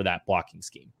fit for that blocking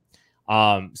scheme.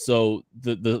 So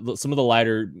the some of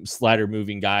the slider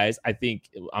moving guys, I think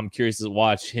I'm curious to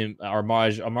watch him,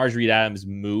 Armaj Reed Adams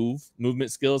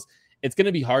movement skills. It's going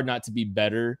to be hard not to be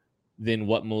better than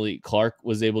what Malik Clark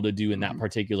was able to do in that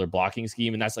particular blocking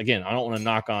scheme. And that's, again, I don't want to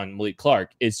knock on Malik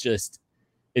Clark. It's just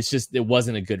it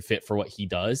wasn't a good fit for what he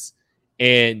does.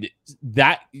 And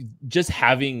that, just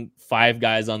having 5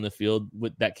 guys on the field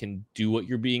that can do what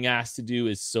you're being asked to do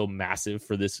is so massive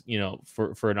for this,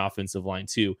 for an offensive line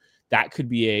too. That could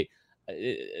be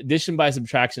addition by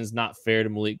subtraction is not fair to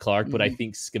Malik Clark, but I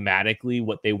think schematically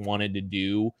what they wanted to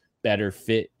do better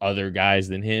fit other guys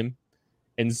than him.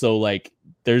 And so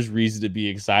there's reason to be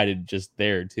excited just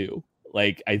there too.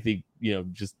 I think,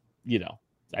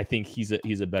 I think he's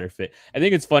a better fit. I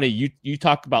think it's funny. You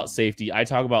talk about safety. I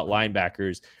talk about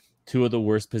linebackers, 2 of the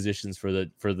worst positions for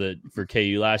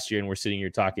KU last year. And we're sitting here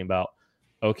talking about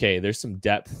okay, there's some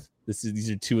depth. These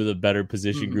are two of the better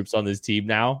position groups on this team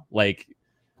now. Like,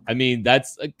 I mean,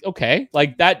 that's okay.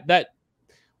 Like that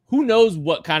who knows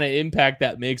what kind of impact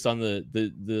that makes on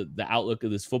the outlook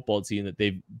of this football team that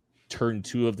they've turned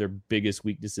two of their biggest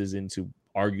weaknesses into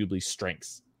arguably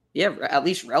strengths. Yeah, at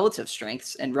least relative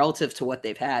strengths and relative to what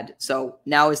they've had. So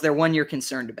now, is there one you're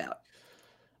concerned about?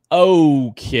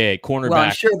 Okay, cornerback. Well,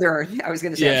 I'm sure there are. I was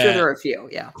going to say, I'm sure there are a few.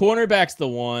 Yeah, cornerback's the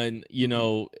one. You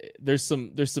know, there's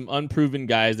some unproven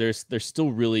guys. They're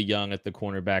still really young at the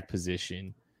cornerback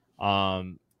position. I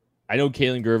know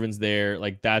Kalen Gervin's there.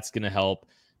 Like, that's going to help.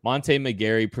 Monte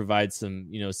McGarry provides some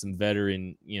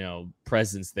veteran,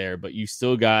 presence there, but you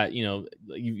still got,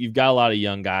 you've got a lot of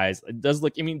young guys. It does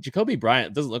look, Jacoby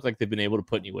Bryant, it doesn't look like they've been able to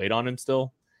put any weight on him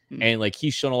still. And like,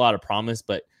 he's shown a lot of promise,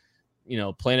 but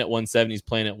playing at 170, he's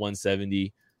playing at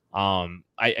 170.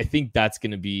 I think that's going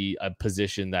to be a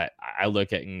position that I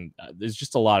look at, and there's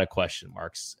just a lot of question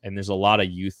marks, and there's a lot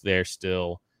of youth there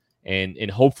still.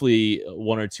 And hopefully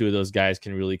one or two of those guys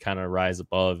can really kind of rise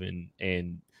above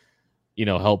and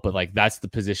help. But like, that's the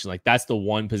position, like that's the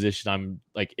one position I'm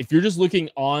like, if you're just looking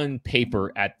on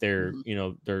paper at their,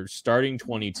 their starting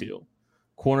 22,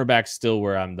 cornerback's still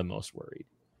where I'm the most worried.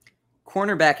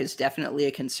 Cornerback is definitely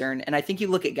a concern. And I think you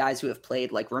look at guys who have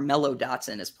played, like Romello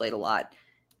Dotson has played a lot.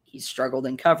 He's struggled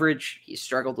in coverage. He's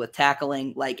struggled with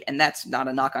tackling, and that's not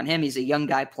a knock on him. He's a young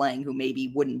guy playing who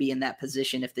maybe wouldn't be in that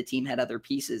position if the team had other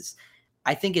pieces.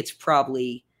 I think it's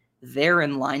probably there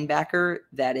in linebacker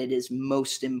that it is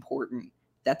most important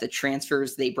that the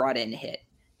transfers they brought in hit,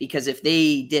 because if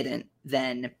they didn't,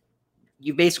 then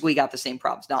you basically got the same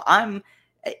problems. Now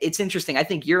it's interesting. I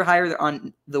think you're higher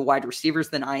on the wide receivers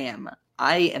than I am.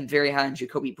 I am very high on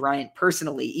Jacoby Bryant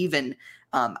personally. Even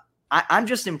I'm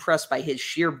just impressed by his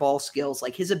sheer ball skills,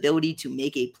 like his ability to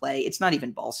make a play. It's not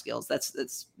even ball skills.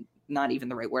 That's not even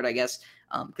the right word, I guess.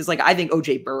 Because I think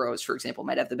OJ Burrows, for example,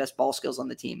 might have the best ball skills on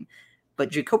the team. But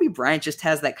Jacoby Bryant just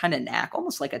has that kind of knack,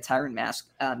 almost like a Tyrann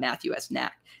Mathieu-esque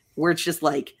knack, where it's just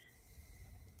like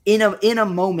in a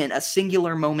moment, a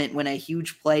singular moment when a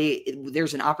huge play,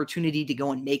 there's an opportunity to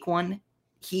go and make one.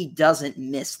 He doesn't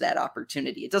miss that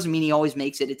opportunity. It doesn't mean he always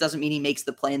makes it. It doesn't mean he makes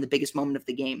the play in the biggest moment of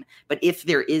the game. But if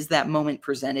there is that moment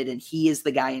presented and he is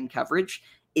the guy in coverage,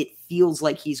 it feels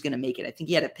like he's going to make it. I think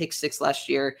he had a pick six last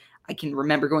year. I can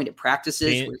remember going to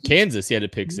practices. Kansas, he had a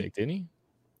pick six, didn't he?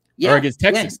 Yeah. Or against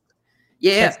Texas.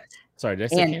 Yeah. Texas. Sorry, did I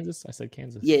say Kansas? I said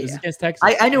Kansas. Yeah. It was against Texas.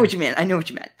 I know what you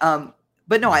meant.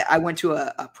 But no, I went to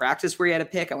a practice where he had a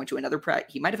pick. I went to another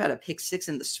practice. He might have had a pick six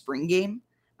in the spring game,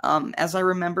 as I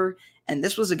remember. And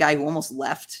this was a guy who almost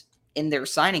left in their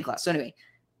signing class. So anyway,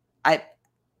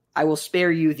 I will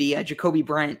spare you the Jacoby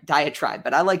Bryant diatribe,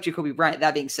 but I like Jacoby Bryant.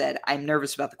 That being said, I'm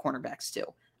nervous about the cornerbacks too.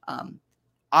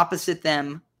 Opposite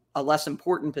them, a less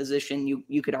important position,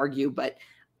 you could argue, but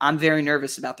I'm very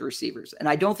nervous about the receivers. And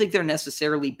I don't think they're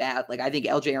necessarily bad. Like, I think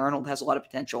LJ Arnold has a lot of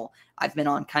potential. I've been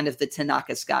on kind of the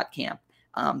Tanaka Scott camp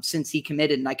since he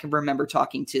committed. And I can remember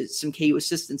talking to some KU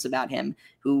assistants about him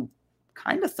who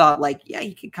kind of thought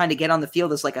he could kind of get on the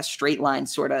field as like a straight line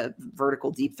sort of vertical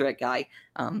deep threat guy.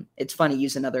 It's funny,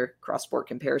 use another cross sport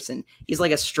comparison. He's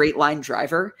like a straight line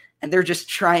driver and they're just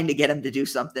trying to get him to do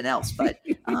something else, but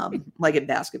like in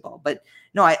basketball. But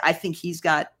no, I think he's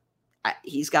got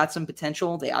some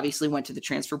potential. They obviously went to the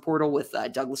transfer portal with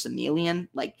Douglas Emelian.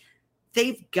 Like,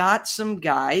 they've got some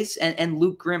guys, and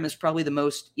Luke Grimm is probably the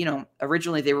most,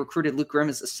 originally they recruited Luke Grimm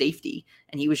as a safety,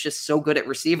 and he was just so good at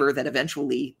receiver that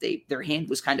eventually their hand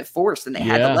was kind of forced, and they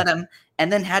had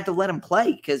to let him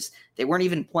play because they weren't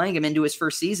even playing him into his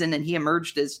first season, and he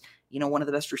emerged as, one of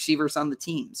the best receivers on the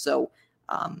team. So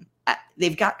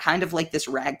they've got kind of like this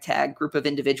ragtag group of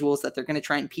individuals that they're going to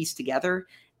try and piece together.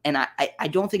 And I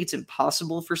don't think it's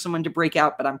impossible for someone to break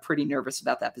out, but I'm pretty nervous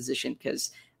about that position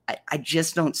because I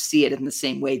just don't see it in the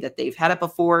same way that they've had it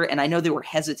before. And I know they were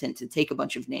hesitant to take a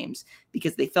bunch of names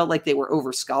because they felt like they were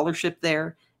over scholarship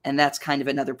there. And that's kind of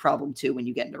another problem too when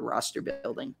you get into roster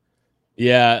building.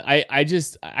 Yeah, I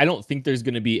don't think there's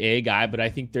going to be a guy, but I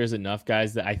think there's enough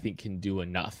guys that I think can do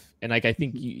enough. And like, I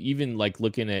think even like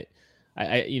looking at,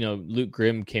 Luke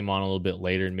Grimm came on a little bit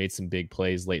later and made some big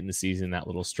plays late in the season. That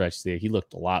little stretch there, he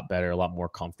looked a lot better, a lot more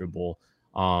comfortable.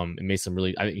 And made some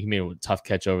he made a tough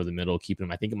catch over the middle, keeping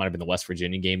him. I think it might have been the West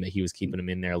Virginia game that he was keeping him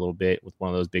in there a little bit with one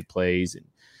of those big plays. And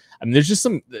I mean, there's just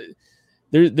some,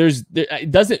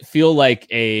 it doesn't feel like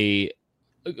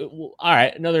all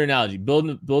right. Another analogy,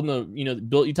 building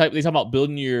they talk about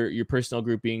building your personnel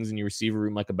groupings and your receiver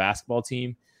room like a basketball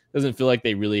team. Doesn't feel like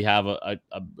they really have a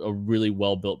really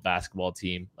well-built basketball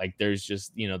team. Like, there's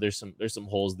just, there's some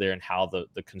holes there in how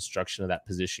the construction of that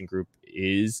position group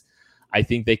is. I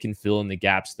think they can fill in the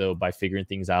gaps, though, by figuring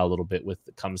things out a little bit when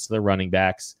it comes to the running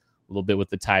backs, a little bit with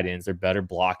the tight ends. They're better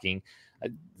blocking.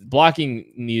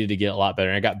 Blocking needed to get a lot better,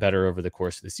 and it got better over the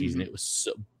course of the season. It was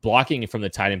blocking from the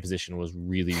tight end position was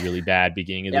really, really bad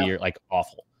beginning of the year, like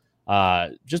awful.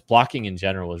 Just blocking in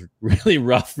general was really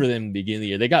rough for them beginning of the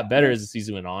year. They got better as the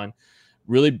season went on.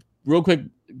 Really, real quick,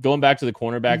 going back to the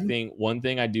cornerback thing, one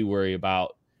thing I do worry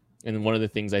about, and one of the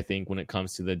things I think when it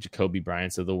comes to the Jacoby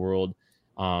Bryants of the world,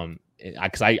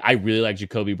 because I really like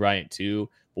Jacoby Bryant too,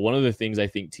 but one of the things I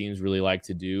think teams really like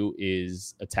to do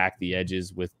is attack the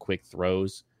edges with quick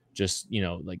throws. Just,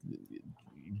 like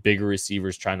bigger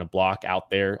receivers trying to block out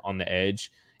there on the edge.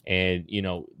 And,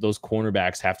 those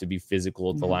cornerbacks have to be physical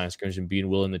at the line of scrimmage and being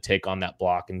willing to take on that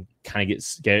block and kind of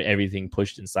get everything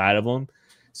pushed inside of them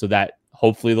so that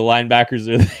hopefully the linebackers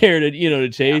are there to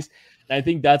chase. And I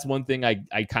think that's one thing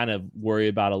I kind of worry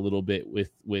about a little bit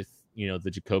with the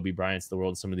Jacoby Bryants of the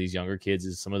world, some of these younger kids,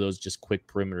 is some of those just quick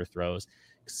perimeter throws.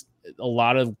 A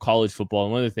lot of college football,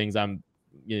 and one of the things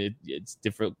it's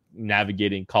different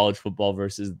navigating college football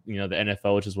versus the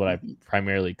NFL, which is what I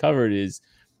primarily covered, is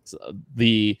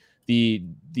the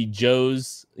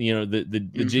Joes,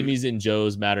 the Jimmies and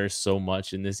Joes matter so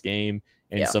much in this game.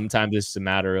 And sometimes it's a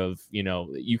matter of,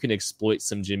 you can exploit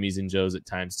some Jimmies and Joes at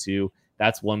times too.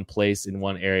 That's one place in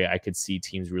one area I could see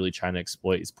teams really trying to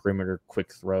exploit is perimeter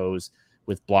quick throws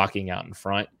with blocking out in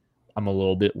front. I'm a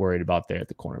little bit worried about there at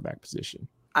the cornerback position.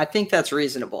 I think that's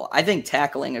reasonable. I think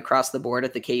tackling across the board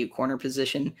at the KU corner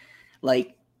position,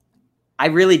 I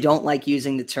really don't like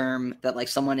using the term that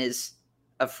someone is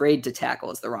afraid to tackle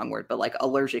is the wrong word, but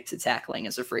allergic to tackling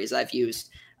is a phrase I've used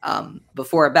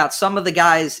before about some of the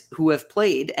guys who have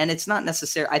played. And it's not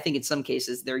necessary. I think in some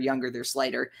cases they're younger, they're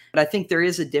slighter, but I think there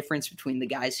is a difference between the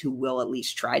guys who will at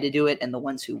least try to do it and the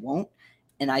ones who won't.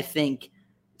 And I think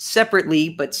separately,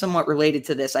 but somewhat related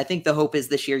to this, I think the hope is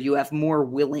this year you have more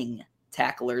willing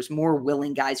tacklers, more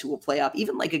willing guys who will play up,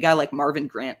 even a guy like Marvin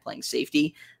Grant playing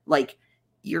safety.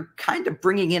 You're kind of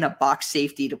bringing in a box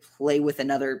safety to play with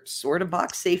another sort of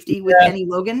box safety with Kenny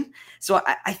Logan. So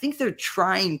I think they're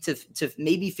trying to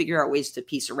maybe figure out ways to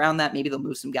piece around that. Maybe they'll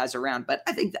move some guys around, but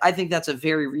I think that's a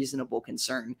very reasonable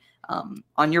concern.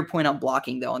 On your point on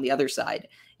blocking, though, on the other side,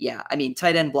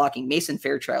 tight end blocking, Mason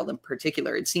Fairchild in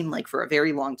particular, it seemed like for a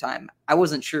very long time, I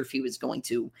wasn't sure if he was going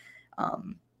to,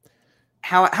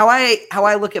 how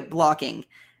I look at blocking.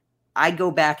 I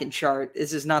go back and chart.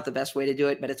 This is not the best way to do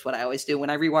it, but it's what I always do. When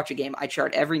I rewatch a game, I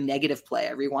chart every negative play.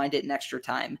 I rewind it in extra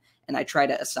time, and I try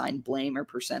to assign blame or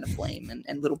percent of blame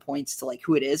and little points to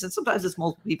who it is. And sometimes it's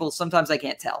multiple people. Sometimes I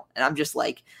can't tell. And I'm just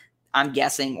I'm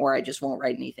guessing, or I just won't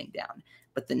write anything down.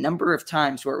 But the number of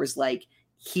times where it was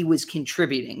he was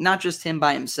contributing, not just him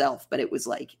by himself, but it was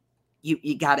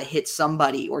you got to hit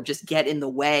somebody or just get in the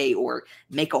way or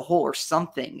make a hole or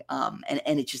something. And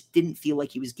it just didn't feel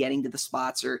like he was getting to the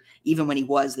spots, or even when he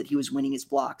was, that he was winning his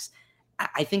blocks.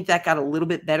 I think that got a little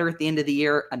bit better at the end of the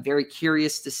year. I'm very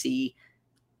curious to see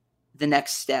the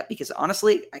next step, because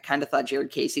honestly, I kind of thought Jared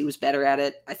Casey was better at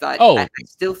it. I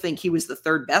still think he was the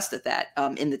third best at that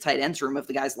in the tight ends room of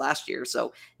the guys last year.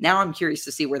 So now I'm curious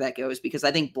to see where that goes, because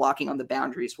I think blocking on the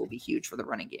boundaries will be huge for the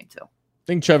running game too. I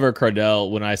think Trevor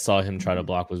Cardell, when I saw him try to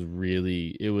block, he's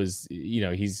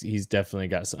definitely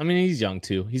got some. I mean, he's young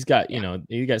too. He's got,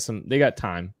 they got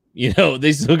time,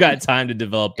 they still got time to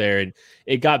develop there, and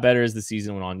it got better as the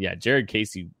season went on. Yeah. Jared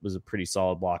Casey was a pretty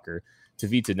solid blocker.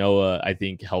 Tavita Noah, I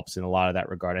think, helps in a lot of that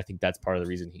regard. I think that's part of the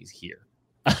reason he's here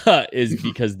is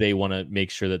because they want to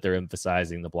make sure that they're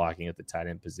emphasizing the blocking at the tight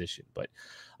end position. But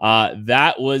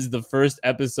that was the first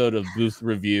episode of Booth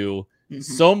Review.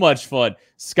 So much fun.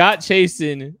 Scott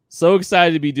Chasen, so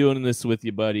excited to be doing this with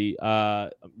you, buddy.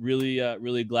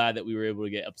 Really glad that we were able to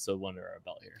get episode 1 under our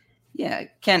belt here. Yeah,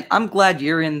 Ken, I'm glad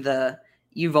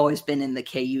you've always been in the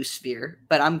KU sphere,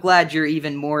 but I'm glad you're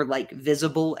even more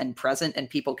visible and present, and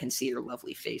people can see your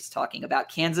lovely face talking about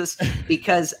Kansas,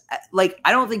 because I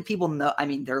don't think people know. I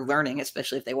mean, they're learning,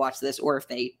 especially if they watch this or if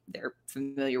they're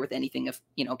familiar with anything of,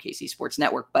 KC Sports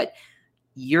Network, but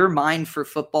your mind for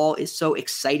football is so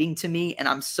exciting to me, and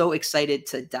I'm so excited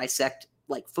to dissect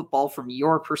football from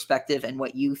your perspective and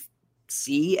what you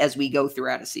see as we go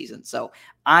throughout a season. So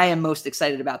I am most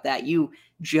excited about that. You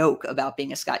joke about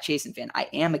being a Scott Chasen fan. I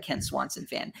am a Ken Swanson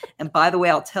fan. And by the way,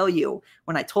 I'll tell you,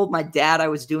 when I told my dad I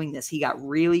was doing this, he got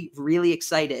really, really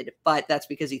excited, but that's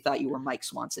because he thought you were Mike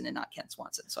Swanson and not Ken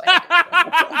Swanson. So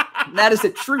that is a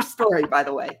true story, by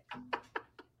the way.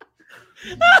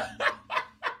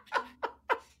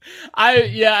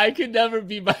 I could never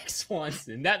be Mike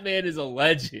Swanson. That man is a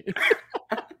legend.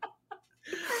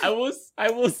 I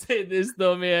will say this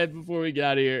though, man, before we get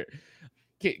out of here.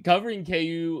 covering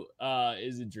KU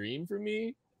is a dream for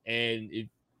me. And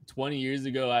 20 years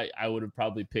ago, I would have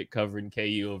probably picked covering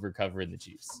KU over covering the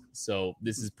Chiefs. So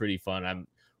this is pretty fun. I'm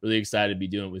really excited to be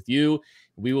doing it with you.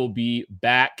 We will be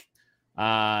back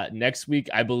next week,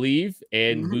 I believe,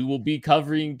 and we will be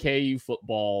covering KU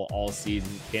football all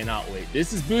season. Cannot wait.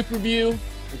 This is Booth Review.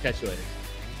 We'll catch you later.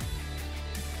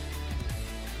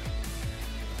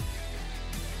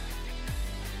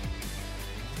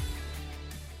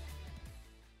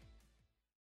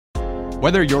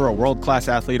 Whether you're a world-class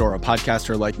athlete or a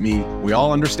podcaster like me, we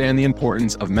all understand the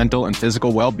importance of mental and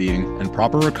physical well-being and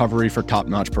proper recovery for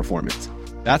top-notch performance.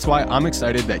 That's why I'm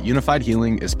excited that Unified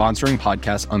Healing is sponsoring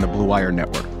podcasts on the Blue Wire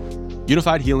Network.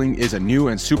 Unified Healing is a new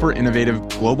and super innovative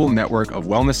global network of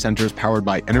wellness centers powered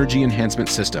by Energy Enhancement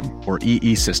System, or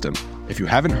EE System. If you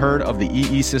haven't heard of the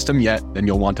EE System yet, then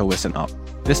you'll want to listen up.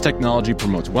 This technology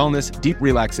promotes wellness, deep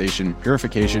relaxation,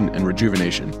 purification, and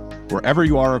rejuvenation. Wherever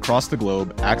you are across the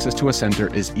globe, access to a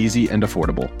center is easy and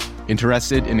affordable.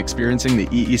 Interested in experiencing the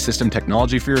EE System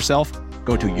technology for yourself?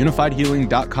 Go to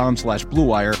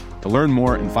unifiedhealing.com/bluewire to learn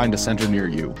more and find a center near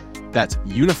you. That's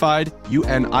unified,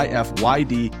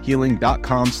 UNIFYD,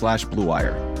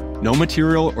 healing.com/bluewire. No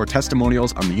material or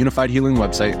testimonials on the Unified Healing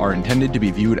website are intended to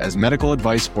be viewed as medical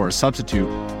advice or a substitute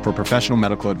for professional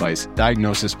medical advice,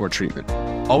 diagnosis, or treatment.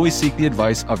 Always seek the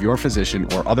advice of your physician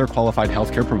or other qualified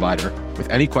healthcare provider with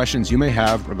any questions you may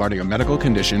have regarding a medical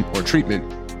condition or treatment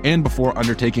and before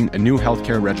undertaking a new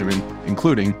healthcare regimen,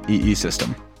 including EE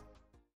System.